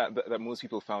the thing that most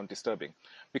people found disturbing.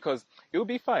 Because it would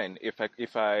be fine if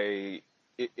I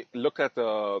look at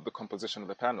the composition of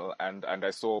the panel and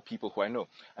I saw people who I know.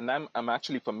 And I'm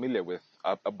actually familiar with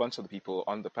a bunch of the people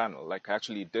on the panel. Like, I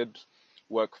actually did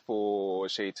work for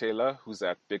Shay Taylor, who's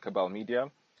at Big Cabal Media.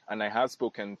 And I have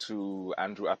spoken to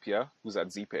Andrew Appiah, who's at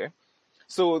Zipe.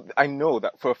 So I know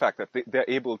that for a fact that they're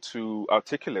able to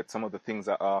articulate some of the things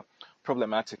that are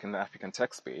problematic in the African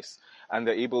tech space, and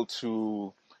they're able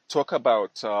to talk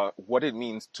about what it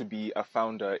means to be a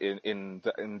founder in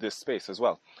this space as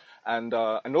well, and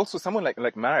also someone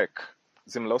like Marek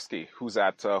Zimlowski, who's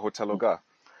at Hotel Oga,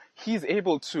 he's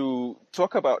able to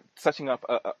talk about setting up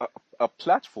a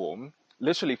platform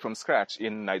literally from scratch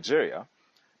in Nigeria,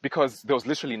 because there was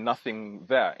literally nothing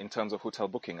there in terms of hotel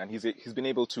booking, and he's been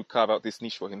able to carve out this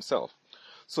niche for himself.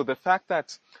 So the fact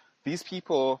that these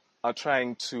people are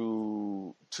trying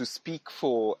to speak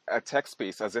for a tech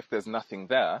space as if there's nothing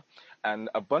there, and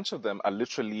a bunch of them are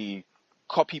literally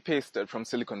copy-pasted from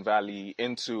Silicon Valley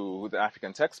into the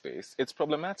African tech space, it's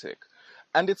problematic.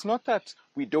 And it's not that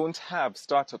we don't have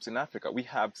startups in Africa. We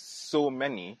have so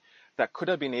many that could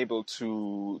have been able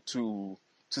to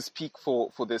speak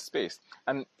for this space.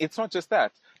 And it's not just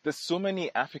that. There's so many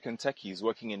African techies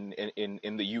working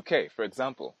in the UK, for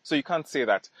example. So you can't say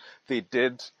that they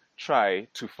did try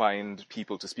to find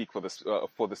people to speak for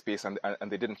the space and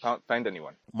they didn't find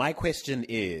anyone. My question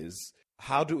is,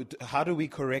 how do we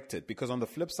correct it? Because on the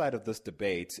flip side of this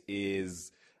debate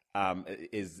is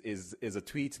a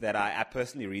tweet that I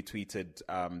personally retweeted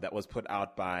that was put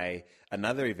out by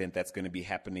another event that's going to be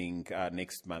happening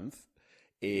next month.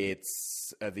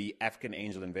 It's the African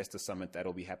Angel Investor Summit that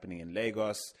will be happening in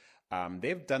Lagos.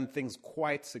 They've done things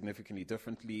quite significantly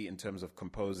differently in terms of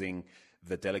composing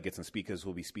the delegates and speakers who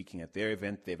will be speaking at their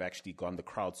event. They've actually gone the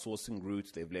crowdsourcing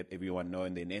route. They've let everyone know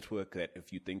in their network that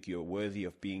if you think you're worthy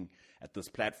of being at this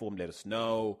platform, let us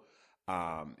know.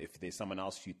 If there's someone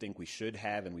else you think we should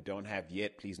have and we don't have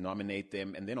yet, please nominate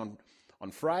them. And then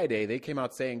on Friday, they came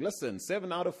out saying, listen,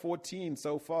 7 out of 14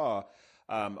 so far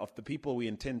of the people we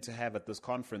intend to have at this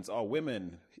conference are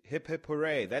women. Hip, hip,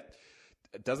 hooray.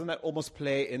 Doesn't that almost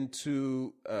play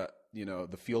into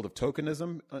the field of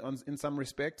tokenism in some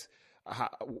respect?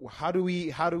 How do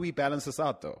we balance this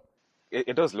out, though?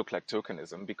 It does look like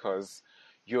tokenism, because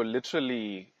you're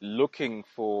literally looking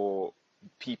for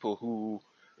people who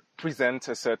present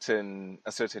a certain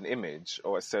image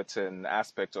or a certain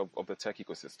aspect of the tech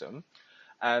ecosystem,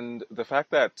 and the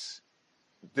fact that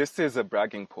this is a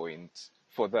bragging point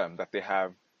for them that they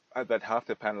have that half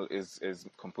the panel is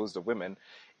composed of women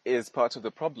is part of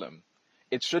the problem.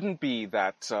 It shouldn't be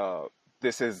that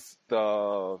this is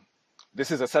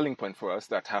a selling point for us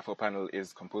that half our panel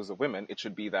is composed of women. It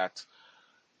should be that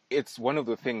it's one of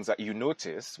the things that you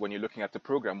notice when you're looking at the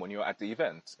program, when you're at the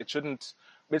event. It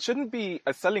shouldn't be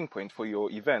a selling point for your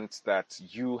event that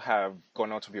you have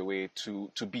gone out of your way to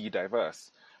be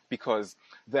diverse, because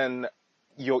then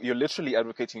you're literally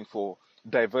advocating for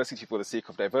diversity for the sake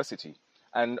of diversity.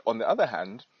 And on the other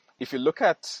hand, if you look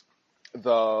at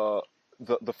the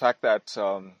fact that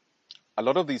a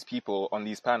lot of these people on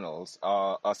these panels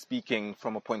are speaking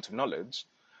from a point of knowledge,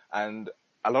 and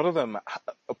a lot of them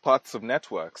are parts of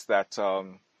networks that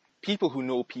people who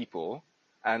know people,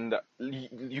 and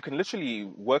you can literally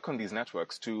work on these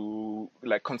networks to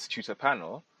like constitute a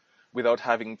panel without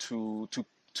having to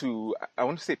I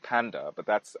want to say pander, but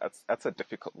that's a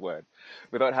difficult word,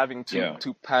 without having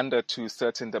to pander to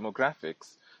certain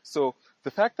demographics. So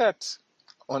the fact that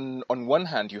on one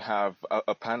hand you have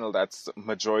a panel that's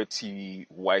majority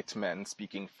white men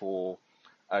speaking for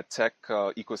a tech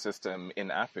ecosystem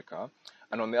in Africa,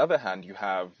 and on the other hand you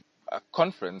have a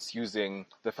conference using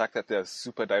the fact that they're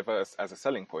super diverse as a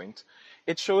selling point,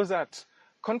 it shows that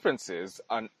conferences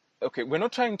are okay. We're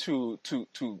not trying to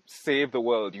save the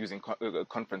world using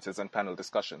conferences and panel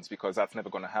discussions, because that's never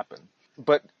going to happen.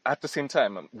 But at the same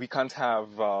time, we can't have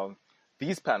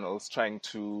these panels trying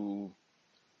to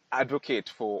advocate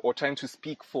for or trying to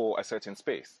speak for a certain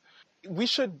space. We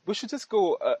should just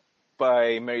go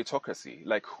by meritocracy,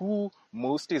 like who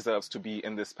most deserves to be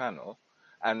in this panel.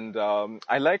 And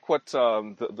I like what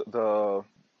the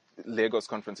Lagos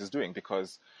conference is doing,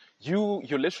 because you're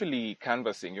literally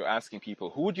canvassing, you're asking people,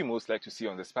 who would you most like to see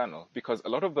on this panel? Because a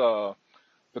lot of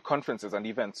the conferences and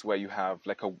events where you have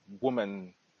like a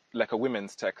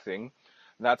women's tech thing,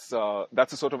 that's the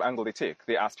sort of angle they take.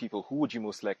 They ask people, who would you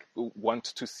most want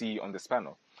to see on this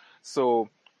panel? So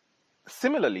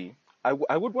similarly,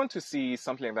 I would want to see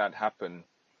something like that happen.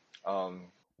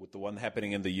 With the one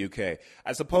happening in the UK.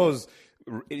 I suppose,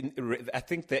 I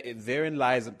think that therein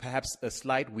lies perhaps a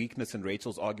slight weakness in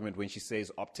Rachel's argument when she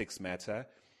says optics matter,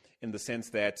 in the sense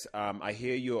that I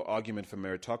hear your argument for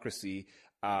meritocracy,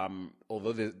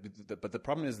 but the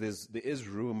problem is there is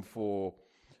room for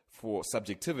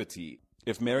subjectivity.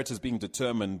 If merit is being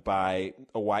determined by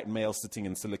a white male sitting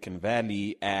in Silicon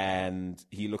Valley and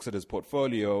he looks at his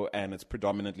portfolio and it's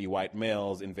predominantly white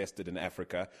males invested in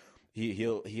Africa, his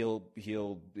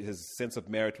sense of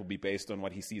merit will be based on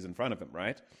what he sees in front of him,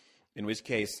 right? In which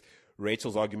case,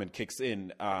 Rachel's argument kicks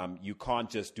in. You can't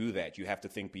just do that. You have to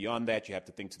think beyond that. You have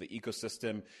to think to the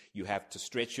ecosystem. You have to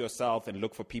stretch yourself and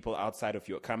look for people outside of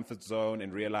your comfort zone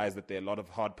and realize that there are a lot of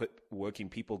hard-working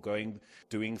people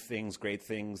doing things, great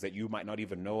things that you might not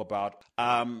even know about.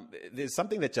 There's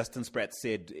something that Justin Spratt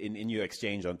said in your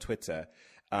exchange on Twitter.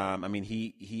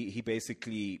 He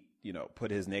basically,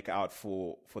 put his neck out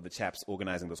for the chaps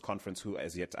organizing this conference, who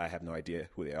as yet I have no idea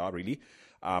who they are really.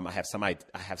 I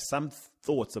have some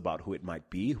thoughts about who might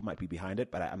be behind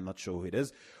it, but I'm not sure who it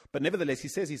is. But nevertheless, he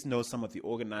says he knows some of the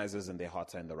organizers and their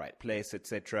hearts are in the right place,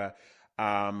 etc.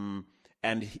 And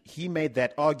he made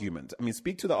that argument.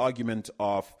 Speak to the argument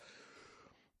of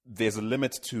there's a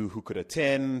limit to who could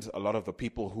attend. A lot of the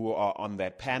people who are on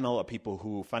that panel are people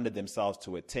who funded themselves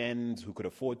to attend, who could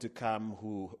afford to come,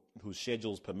 whose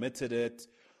schedules permitted it.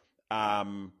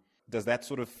 Does that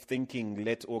sort of thinking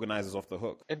let organizers off the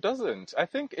hook? It doesn't. I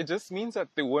think it just means that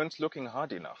they weren't looking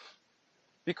hard enough.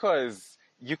 Because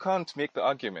you can't make the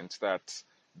argument that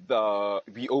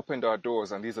we opened our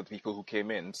doors and these are the people who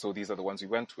came in, so these are the ones we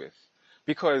went with.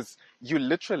 Because you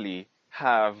literally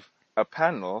have a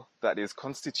panel that is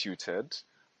constituted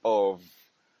of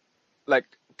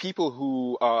people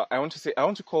who are, I want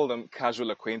to call them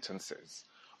casual acquaintances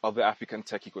of the African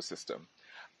tech ecosystem.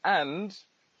 And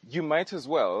you might as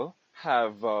well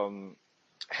have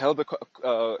held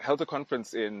a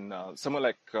conference in somewhere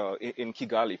like in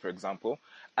Kigali, for example,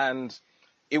 and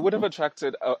it would have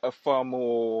attracted a far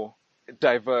more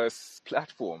diverse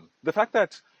platform. The fact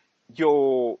that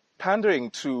you're pandering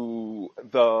to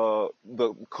the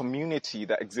community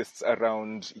that exists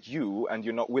around you, and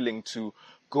you're not willing to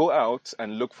go out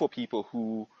and look for people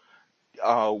who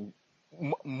are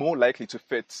more likely to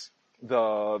fit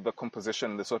the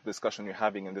composition, the sort of discussion you're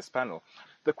having in this panel.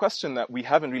 The question that we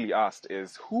haven't really asked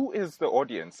is, who is the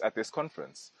audience at this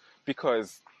conference?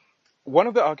 Because one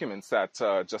of the arguments that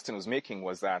Justin was making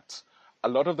was that a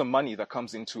lot of the money that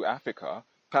comes into Africa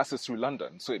passes through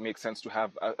London, so it makes sense to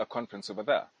have a conference over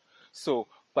there. So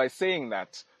by saying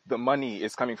that the money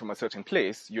is coming from a certain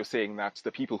place, you're saying that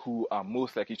the people who are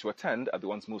most likely to attend are the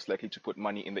ones most likely to put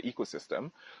money in the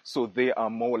ecosystem. So they are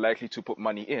more likely to put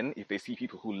money in if they see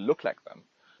people who look like them.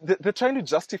 They're trying to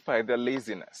justify their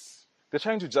laziness. They're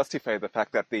trying to justify the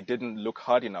fact that they didn't look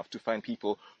hard enough to find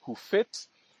people who fit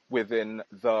within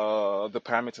the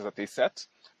parameters that they set.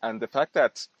 And the fact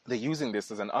that they're using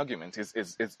this as an argument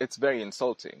it's very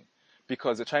insulting.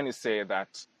 Because they're trying to say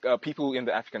that people in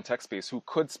the African tech space who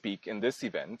could speak in this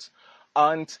event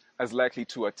aren't as likely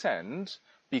to attend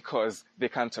because they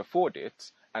can't afford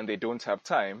it and they don't have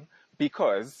time,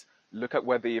 because look at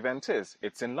where the event is.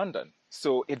 It's in London.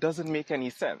 So it doesn't make any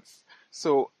sense.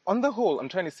 So on the whole, I'm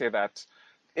trying to say that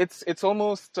it's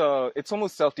almost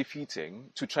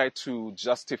self-defeating to try to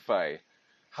justify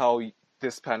how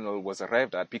this panel was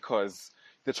arrived at, because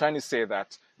they're trying to say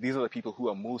that these are the people who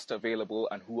are most available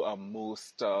and who are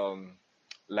most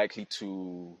likely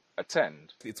to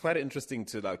attend. It's quite interesting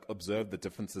to observe the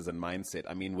differences in mindset.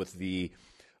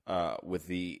 With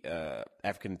the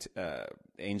African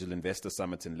Angel Investor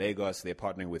Summit in Lagos, they're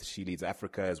partnering with She Leads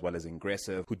Africa as well as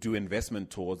Ingressive, who do investment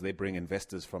tours. They bring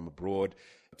investors from abroad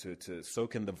to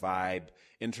soak in the vibe,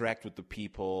 interact with the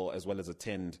people, as well as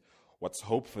attend what's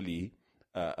hopefully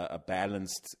a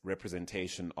balanced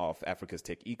representation of Africa's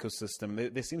tech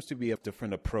ecosystem. There seems to be a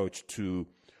different approach to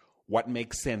what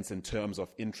makes sense in terms of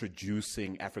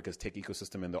introducing Africa's tech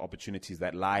ecosystem and the opportunities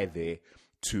that lie there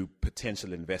to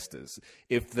potential investors.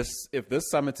 If this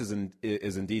summit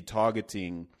is indeed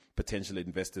targeting potential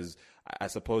investors, I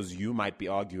suppose you might be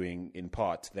arguing in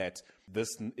part that this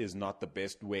is not the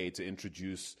best way to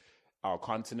introduce our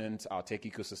continent, our tech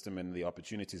ecosystem, and the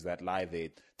opportunities that lie there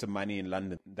to money in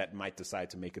London that might decide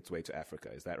to make its way to Africa.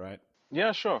 Is that right?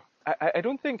 Yeah, sure. I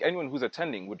don't think anyone who's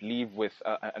attending would leave with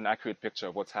an accurate picture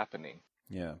of what's happening.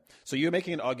 Yeah. So you're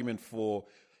making an argument for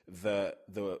the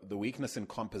weakness in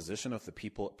composition of the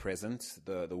people present,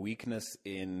 the weakness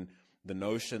in the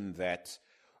notion that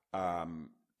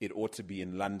it ought to be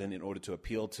in London in order to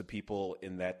appeal to people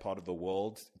in that part of the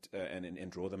world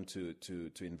and draw them to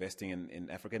investing in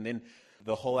Africa. And then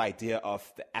the whole idea of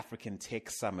the African Tech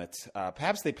Summit,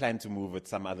 perhaps they plan to move it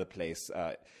some other place.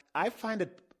 I find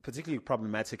it particularly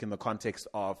problematic in the context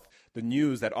of the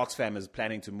news that Oxfam is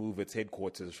planning to move its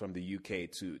headquarters from the UK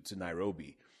to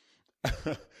Nairobi.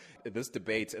 This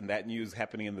debate and that news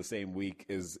happening in the same week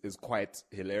is quite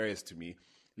hilarious to me.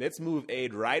 Let's move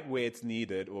aid right where it's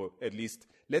needed, or at least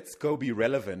let's go be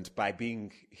relevant by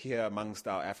being here amongst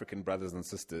our African brothers and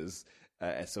sisters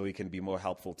so we can be more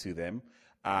helpful to them.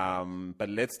 But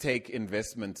let's take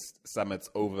investment summits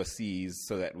overseas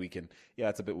so that we can,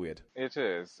 it's a bit weird. It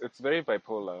is. It's very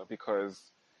bipolar because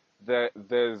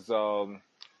there's the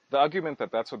argument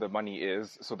that that's where the money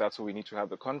is, so that's where we need to have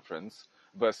the conference,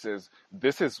 versus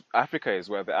Africa is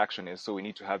where the action is, so we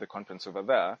need to have the conference over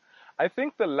there. I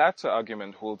think the latter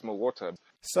argument holds more water.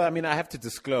 So, I have to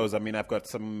disclose, I've got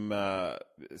some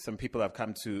people I've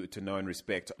come to know and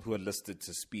respect who are listed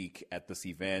to speak at this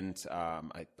event.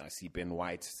 I see Ben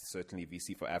White, certainly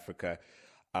VC for Africa.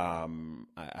 I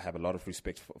have a lot of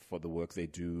respect for the work they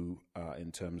do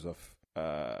in terms of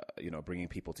bringing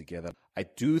people together. I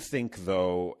do think,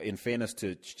 though, in fairness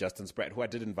to Justin Spratt, who I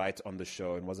did invite on the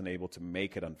show and wasn't able to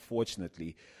make it,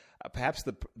 unfortunately, perhaps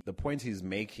the point he's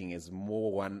making is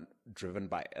more one driven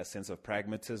by a sense of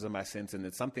pragmatism, I sense, and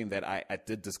it's something that I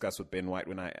did discuss with Ben White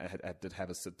when I did have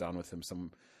a sit down with him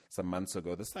some months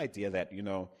ago. This idea that,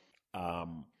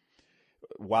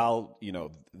 while,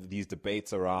 these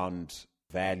debates around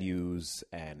values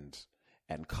and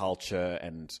culture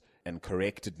and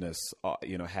correctedness,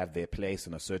 have their place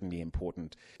and are certainly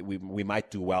important, we might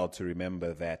do well to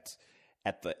remember that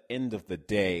at the end of the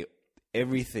day,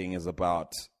 everything is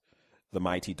about the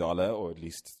mighty dollar, or at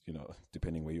least,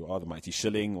 depending where you are, the mighty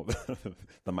shilling or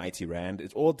the mighty rand.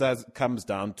 It all comes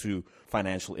down to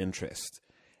financial interest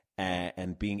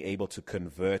and being able to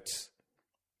convert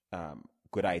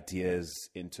good ideas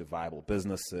into viable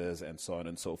businesses and so on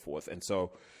and so forth. And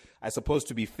so I suppose,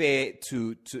 to be fair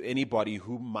to anybody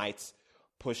who might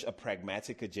push a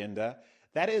pragmatic agenda,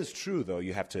 that is true, though,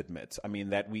 you have to admit.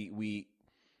 That we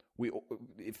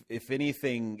if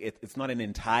anything, it's not an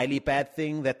entirely bad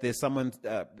thing that there's someone,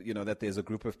 that there's a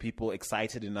group of people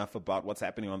excited enough about what's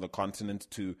happening on the continent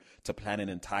to plan an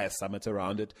entire summit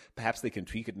around it. Perhaps they can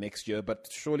tweak it next year, but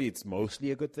surely it's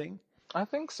mostly a good thing. I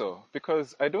think so,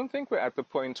 because I don't think we're at the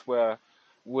point where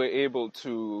we're able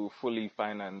to fully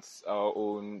finance our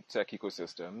own tech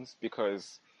ecosystems,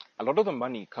 because a lot of the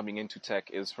money coming into tech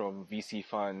is from VC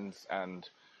funds and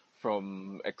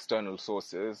from external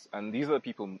sources, and these are the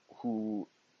people who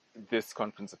this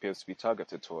conference appears to be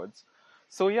targeted towards.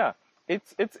 So yeah,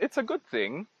 it's a good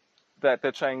thing that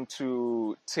they're trying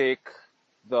to take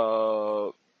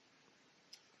the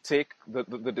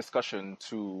discussion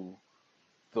to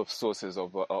the sources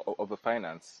of the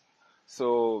finance.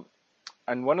 So,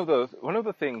 and one of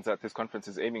the things that this conference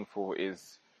is aiming for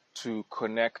is to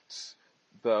connect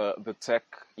the tech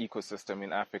ecosystem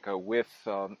in Africa with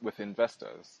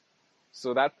investors.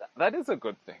 So that is a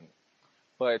good thing.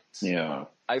 But yeah,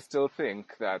 I still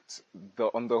think that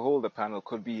on the whole, the panel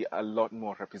could be a lot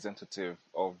more representative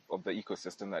of the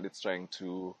ecosystem that it's trying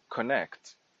to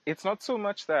connect. It's not so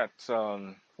much that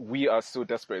we are so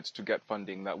desperate to get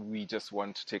funding that we just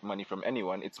want to take money from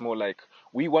anyone. It's more like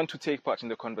we want to take part in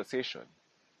the conversation.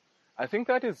 I think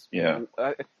that is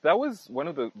that was one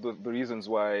of the reasons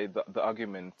why the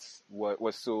argument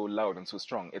was so loud and so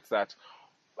strong. It's that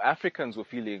Africans were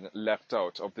feeling left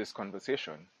out of this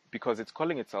conversation because it's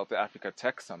calling itself the Africa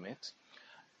Tech Summit.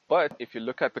 But if you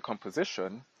look at the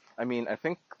composition, I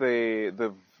think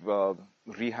they've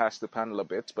rehashed the panel a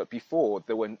bit, but before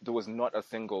there was not a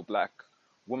single black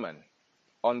woman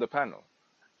on the panel.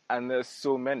 And there's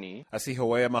so many. I see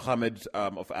Hawaya Mohammed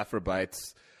of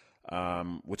Afrobytes,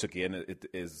 which again it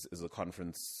is a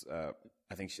conference.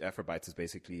 I think Afrobytes is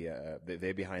basically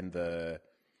they're behind a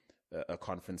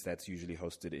conference that's usually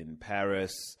hosted in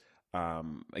Paris.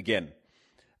 Again,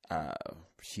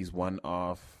 she's one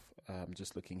of. I'm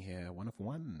just looking here. One of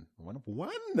one.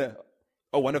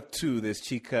 Oh, one of two. There's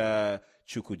Chika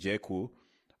Chukwujeku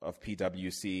of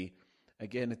PwC.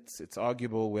 Again, it's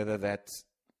arguable whether that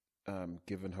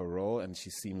given her role, and she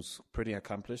seems pretty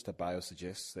accomplished. Her bio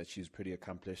suggests that she's pretty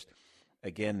accomplished.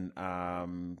 Again,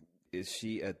 is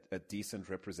she a decent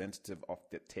representative of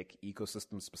the tech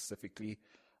ecosystem specifically?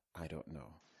 I don't know.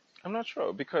 I'm not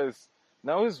sure, because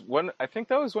I think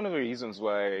that was one of the reasons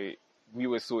why we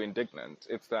were so indignant.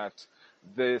 It's that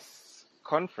this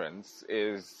conference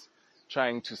is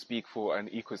trying to speak for an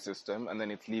ecosystem, and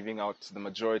then it's leaving out the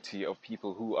majority of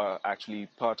people who are actually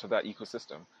part of that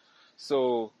ecosystem.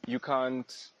 So you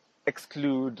can't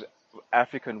exclude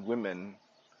African women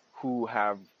who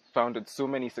have founded so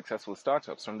many successful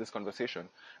startups from this conversation.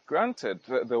 Granted,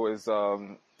 there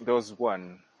was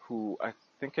one who, I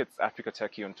think it's Africa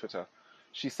Techie on Twitter.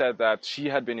 She said that she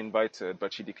had been invited,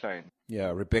 but she declined.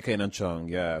 Yeah, Rebecca Inanchong,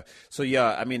 yeah. So,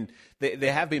 yeah, I mean,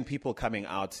 there have been people coming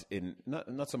out in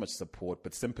not so much support,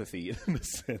 but sympathy in the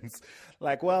sense.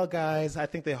 Like, well, guys, I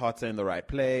think their hearts are in the right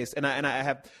place. And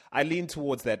I lean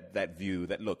towards that view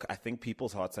that, look, I think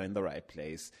people's hearts are in the right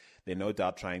place. They're no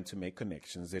doubt trying to make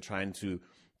connections. They're trying to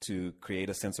create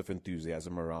a sense of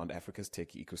enthusiasm around Africa's tech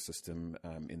ecosystem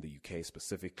in the UK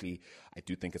specifically. I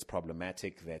do think it's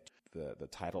problematic that the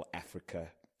title Africa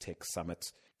Tech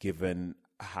Summit, given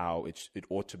how it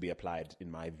ought to be applied, in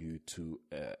my view, to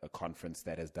a conference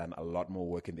that has done a lot more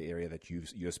work in the area that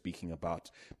you're speaking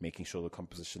about, making sure the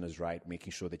composition is right,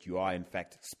 making sure that you are, in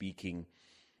fact, speaking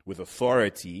with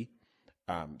authority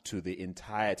to the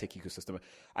entire tech ecosystem.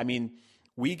 I mean,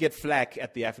 we get flack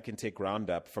at the African Tech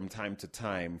Roundup from time to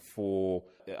time for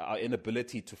our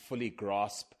inability to fully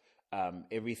grasp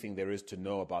everything there is to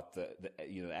know about the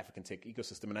African tech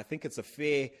ecosystem, and I think it's a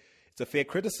fair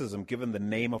criticism given the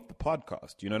name of the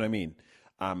podcast. You know what I mean?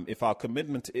 If our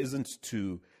commitment isn't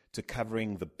to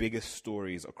covering the biggest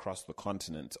stories across the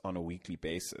continent on a weekly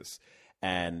basis,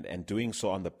 and doing so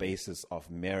on the basis of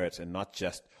merit and not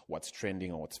just what's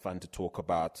trending or what's fun to talk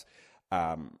about,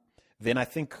 then I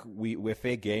think we're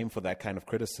fair game for that kind of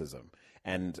criticism.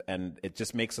 And it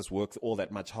just makes us work all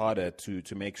that much harder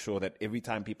to make sure that every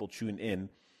time people tune in,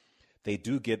 they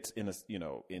do get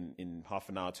in half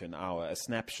an hour to an hour a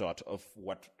snapshot of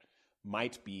what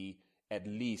might be at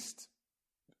least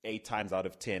 8 times out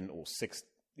of 10 or 6,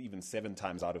 even 7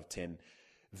 times out of 10,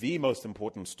 the most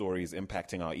important stories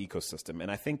impacting our ecosystem. And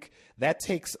I think that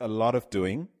takes a lot of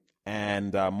doing,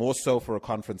 and more so for a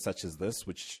conference such as this,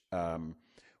 which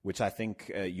I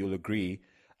think you'll agree,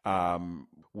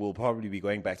 we'll probably be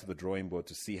going back to the drawing board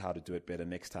to see how to do it better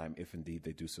next time, if indeed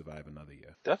they do survive another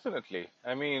year. Definitely.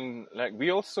 I mean, like, we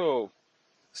also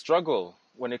struggle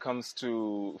when it comes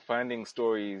to finding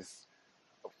stories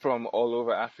from all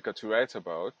over Africa to write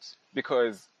about,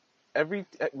 because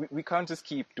we can't just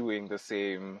keep doing the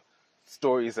same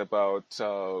stories about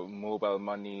mobile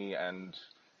money and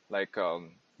like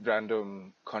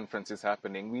random conferences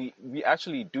happening. We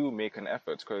actually do make an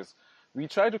effort, because we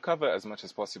try to cover as much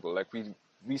as possible. Like, we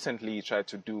recently tried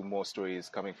to do more stories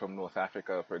coming from North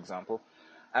Africa, for example.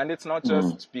 And it's not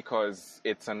just because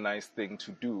it's a nice thing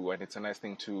to do and it's a nice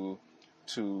thing to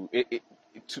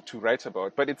write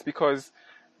about, but it's because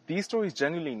these stories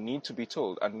genuinely need to be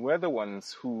told. And we're the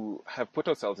ones who have put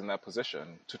ourselves in that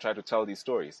position to try to tell these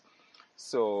stories.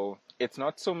 So it's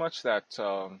not so much that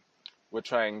we're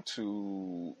trying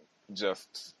to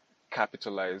just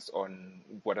capitalize on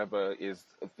whatever is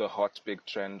the hot big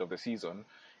trend of the season.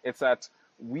 It's that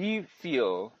we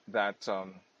feel that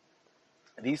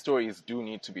these stories do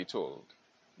need to be told.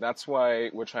 That's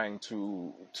why we're trying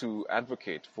to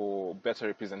advocate for better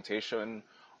representation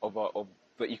of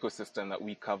the ecosystem that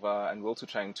we cover, and we're also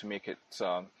trying to make it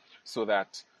so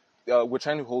that we're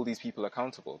trying to hold these people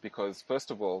accountable. Because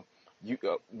first of all,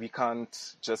 we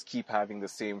can't just keep having the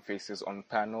same faces on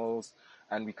panels,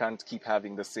 and we can't keep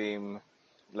having the same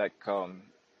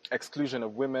exclusion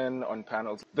of women on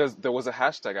panels. There was a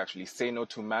hashtag, actually, say no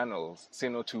to manels, say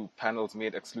no to panels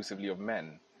made exclusively of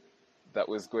men, that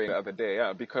was going the other day.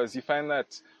 Yeah, because you find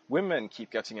that women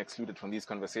keep getting excluded from these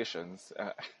conversations.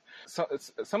 So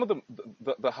some of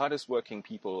the hardest working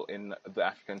people in the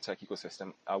African tech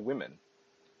ecosystem are women,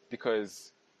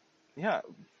 because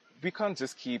we can't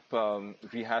just keep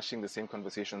rehashing the same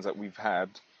conversations that we've had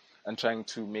and trying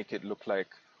to make it look like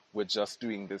we're just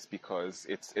doing this because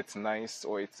it's nice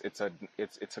or it's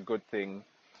a good thing.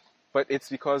 But it's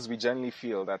because we genuinely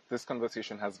feel that this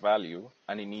conversation has value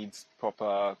and it needs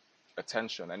proper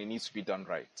attention and it needs to be done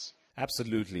right.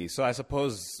 Absolutely. So I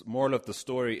suppose moral of the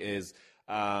story is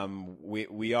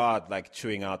we are like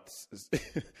chewing out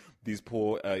these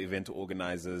poor event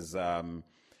organizers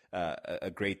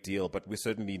a great deal, but we're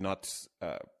certainly not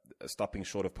stopping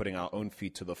short of putting our own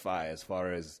feet to the fire as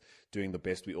far as doing the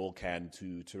best we all can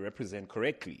to represent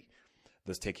correctly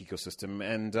this tech ecosystem.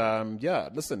 And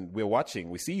listen, we're watching.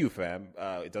 We see you, fam.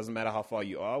 It doesn't matter how far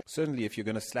you are. Certainly, if you're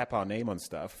going to slap our name on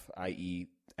stuff, i.e.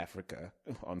 Africa,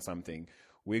 on something,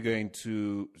 we're going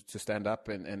to stand up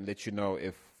and let you know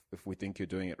if we think you're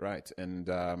doing it right. And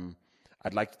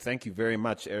I'd like to thank you very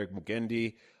much, Eric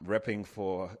Mugendi, repping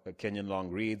for Kenyan Long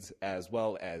Reads, as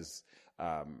well as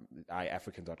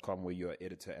iAfrican.com, where you're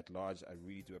editor at large. I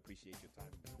really do appreciate your time.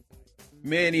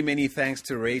 Many, many thanks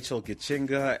to Rachel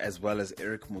Gichinga, as well as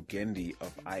Eric Mugendi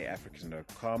of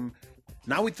iAfrican.com.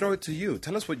 Now we throw it to you.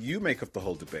 Tell us what you make of the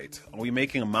whole debate. Are we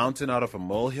making a mountain out of a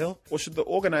molehill? Or should the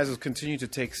organizers continue to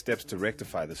take steps to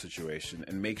rectify the situation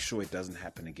and make sure it doesn't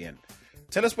happen again?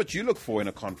 Tell us what you look for in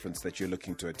a conference that you're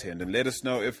looking to attend, and let us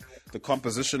know if the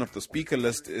composition of the speaker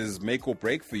list is make or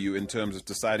break for you in terms of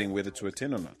deciding whether to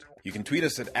attend or not. You can tweet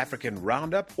us at African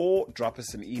Roundup or drop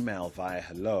us an email via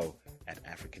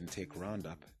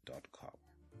hello@africantechroundup.com.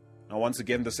 Now, once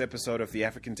again, this episode of the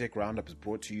African Tech Roundup is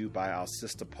brought to you by our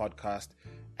sister podcast,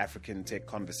 African Tech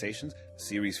Conversations. The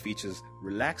series features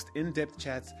relaxed, in-depth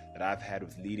chats that I've had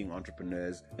with leading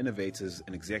entrepreneurs, innovators,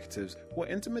 and executives who are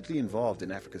intimately involved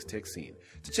in Africa's tech scene.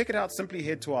 To check it out, simply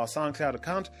head to our SoundCloud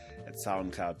account at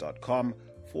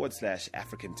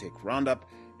soundcloud.com/African Tech Roundup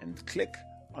and click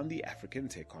on the African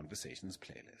Tech Conversations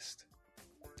playlist.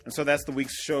 And so that's the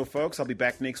week's show, folks. I'll be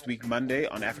back next week, Monday,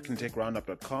 on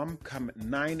AfricanTechRoundup.com, come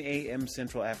 9 a.m.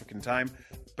 Central African Time.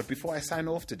 But before I sign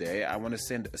off today, I want to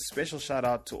send a special shout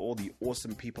out to all the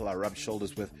awesome people I rubbed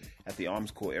shoulders with at the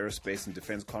Arms Corps Aerospace and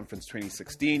Defense Conference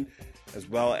 2016, as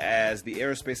well as the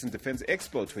Aerospace and Defense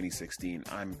Expo 2016.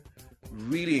 I'm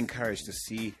really encouraged to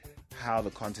see how the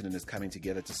continent is coming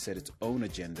together to set its own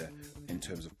agenda in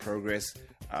terms of progress.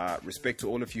 Respect to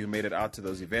all of you who made it out to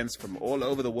those events from all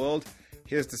over the world.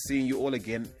 Here's to seeing you all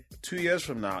again 2 years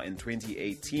from now in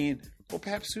 2018, or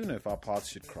perhaps sooner if our paths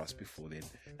should cross before then.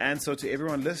 And so to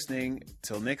everyone listening,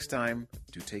 till next time,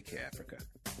 do take care, Africa.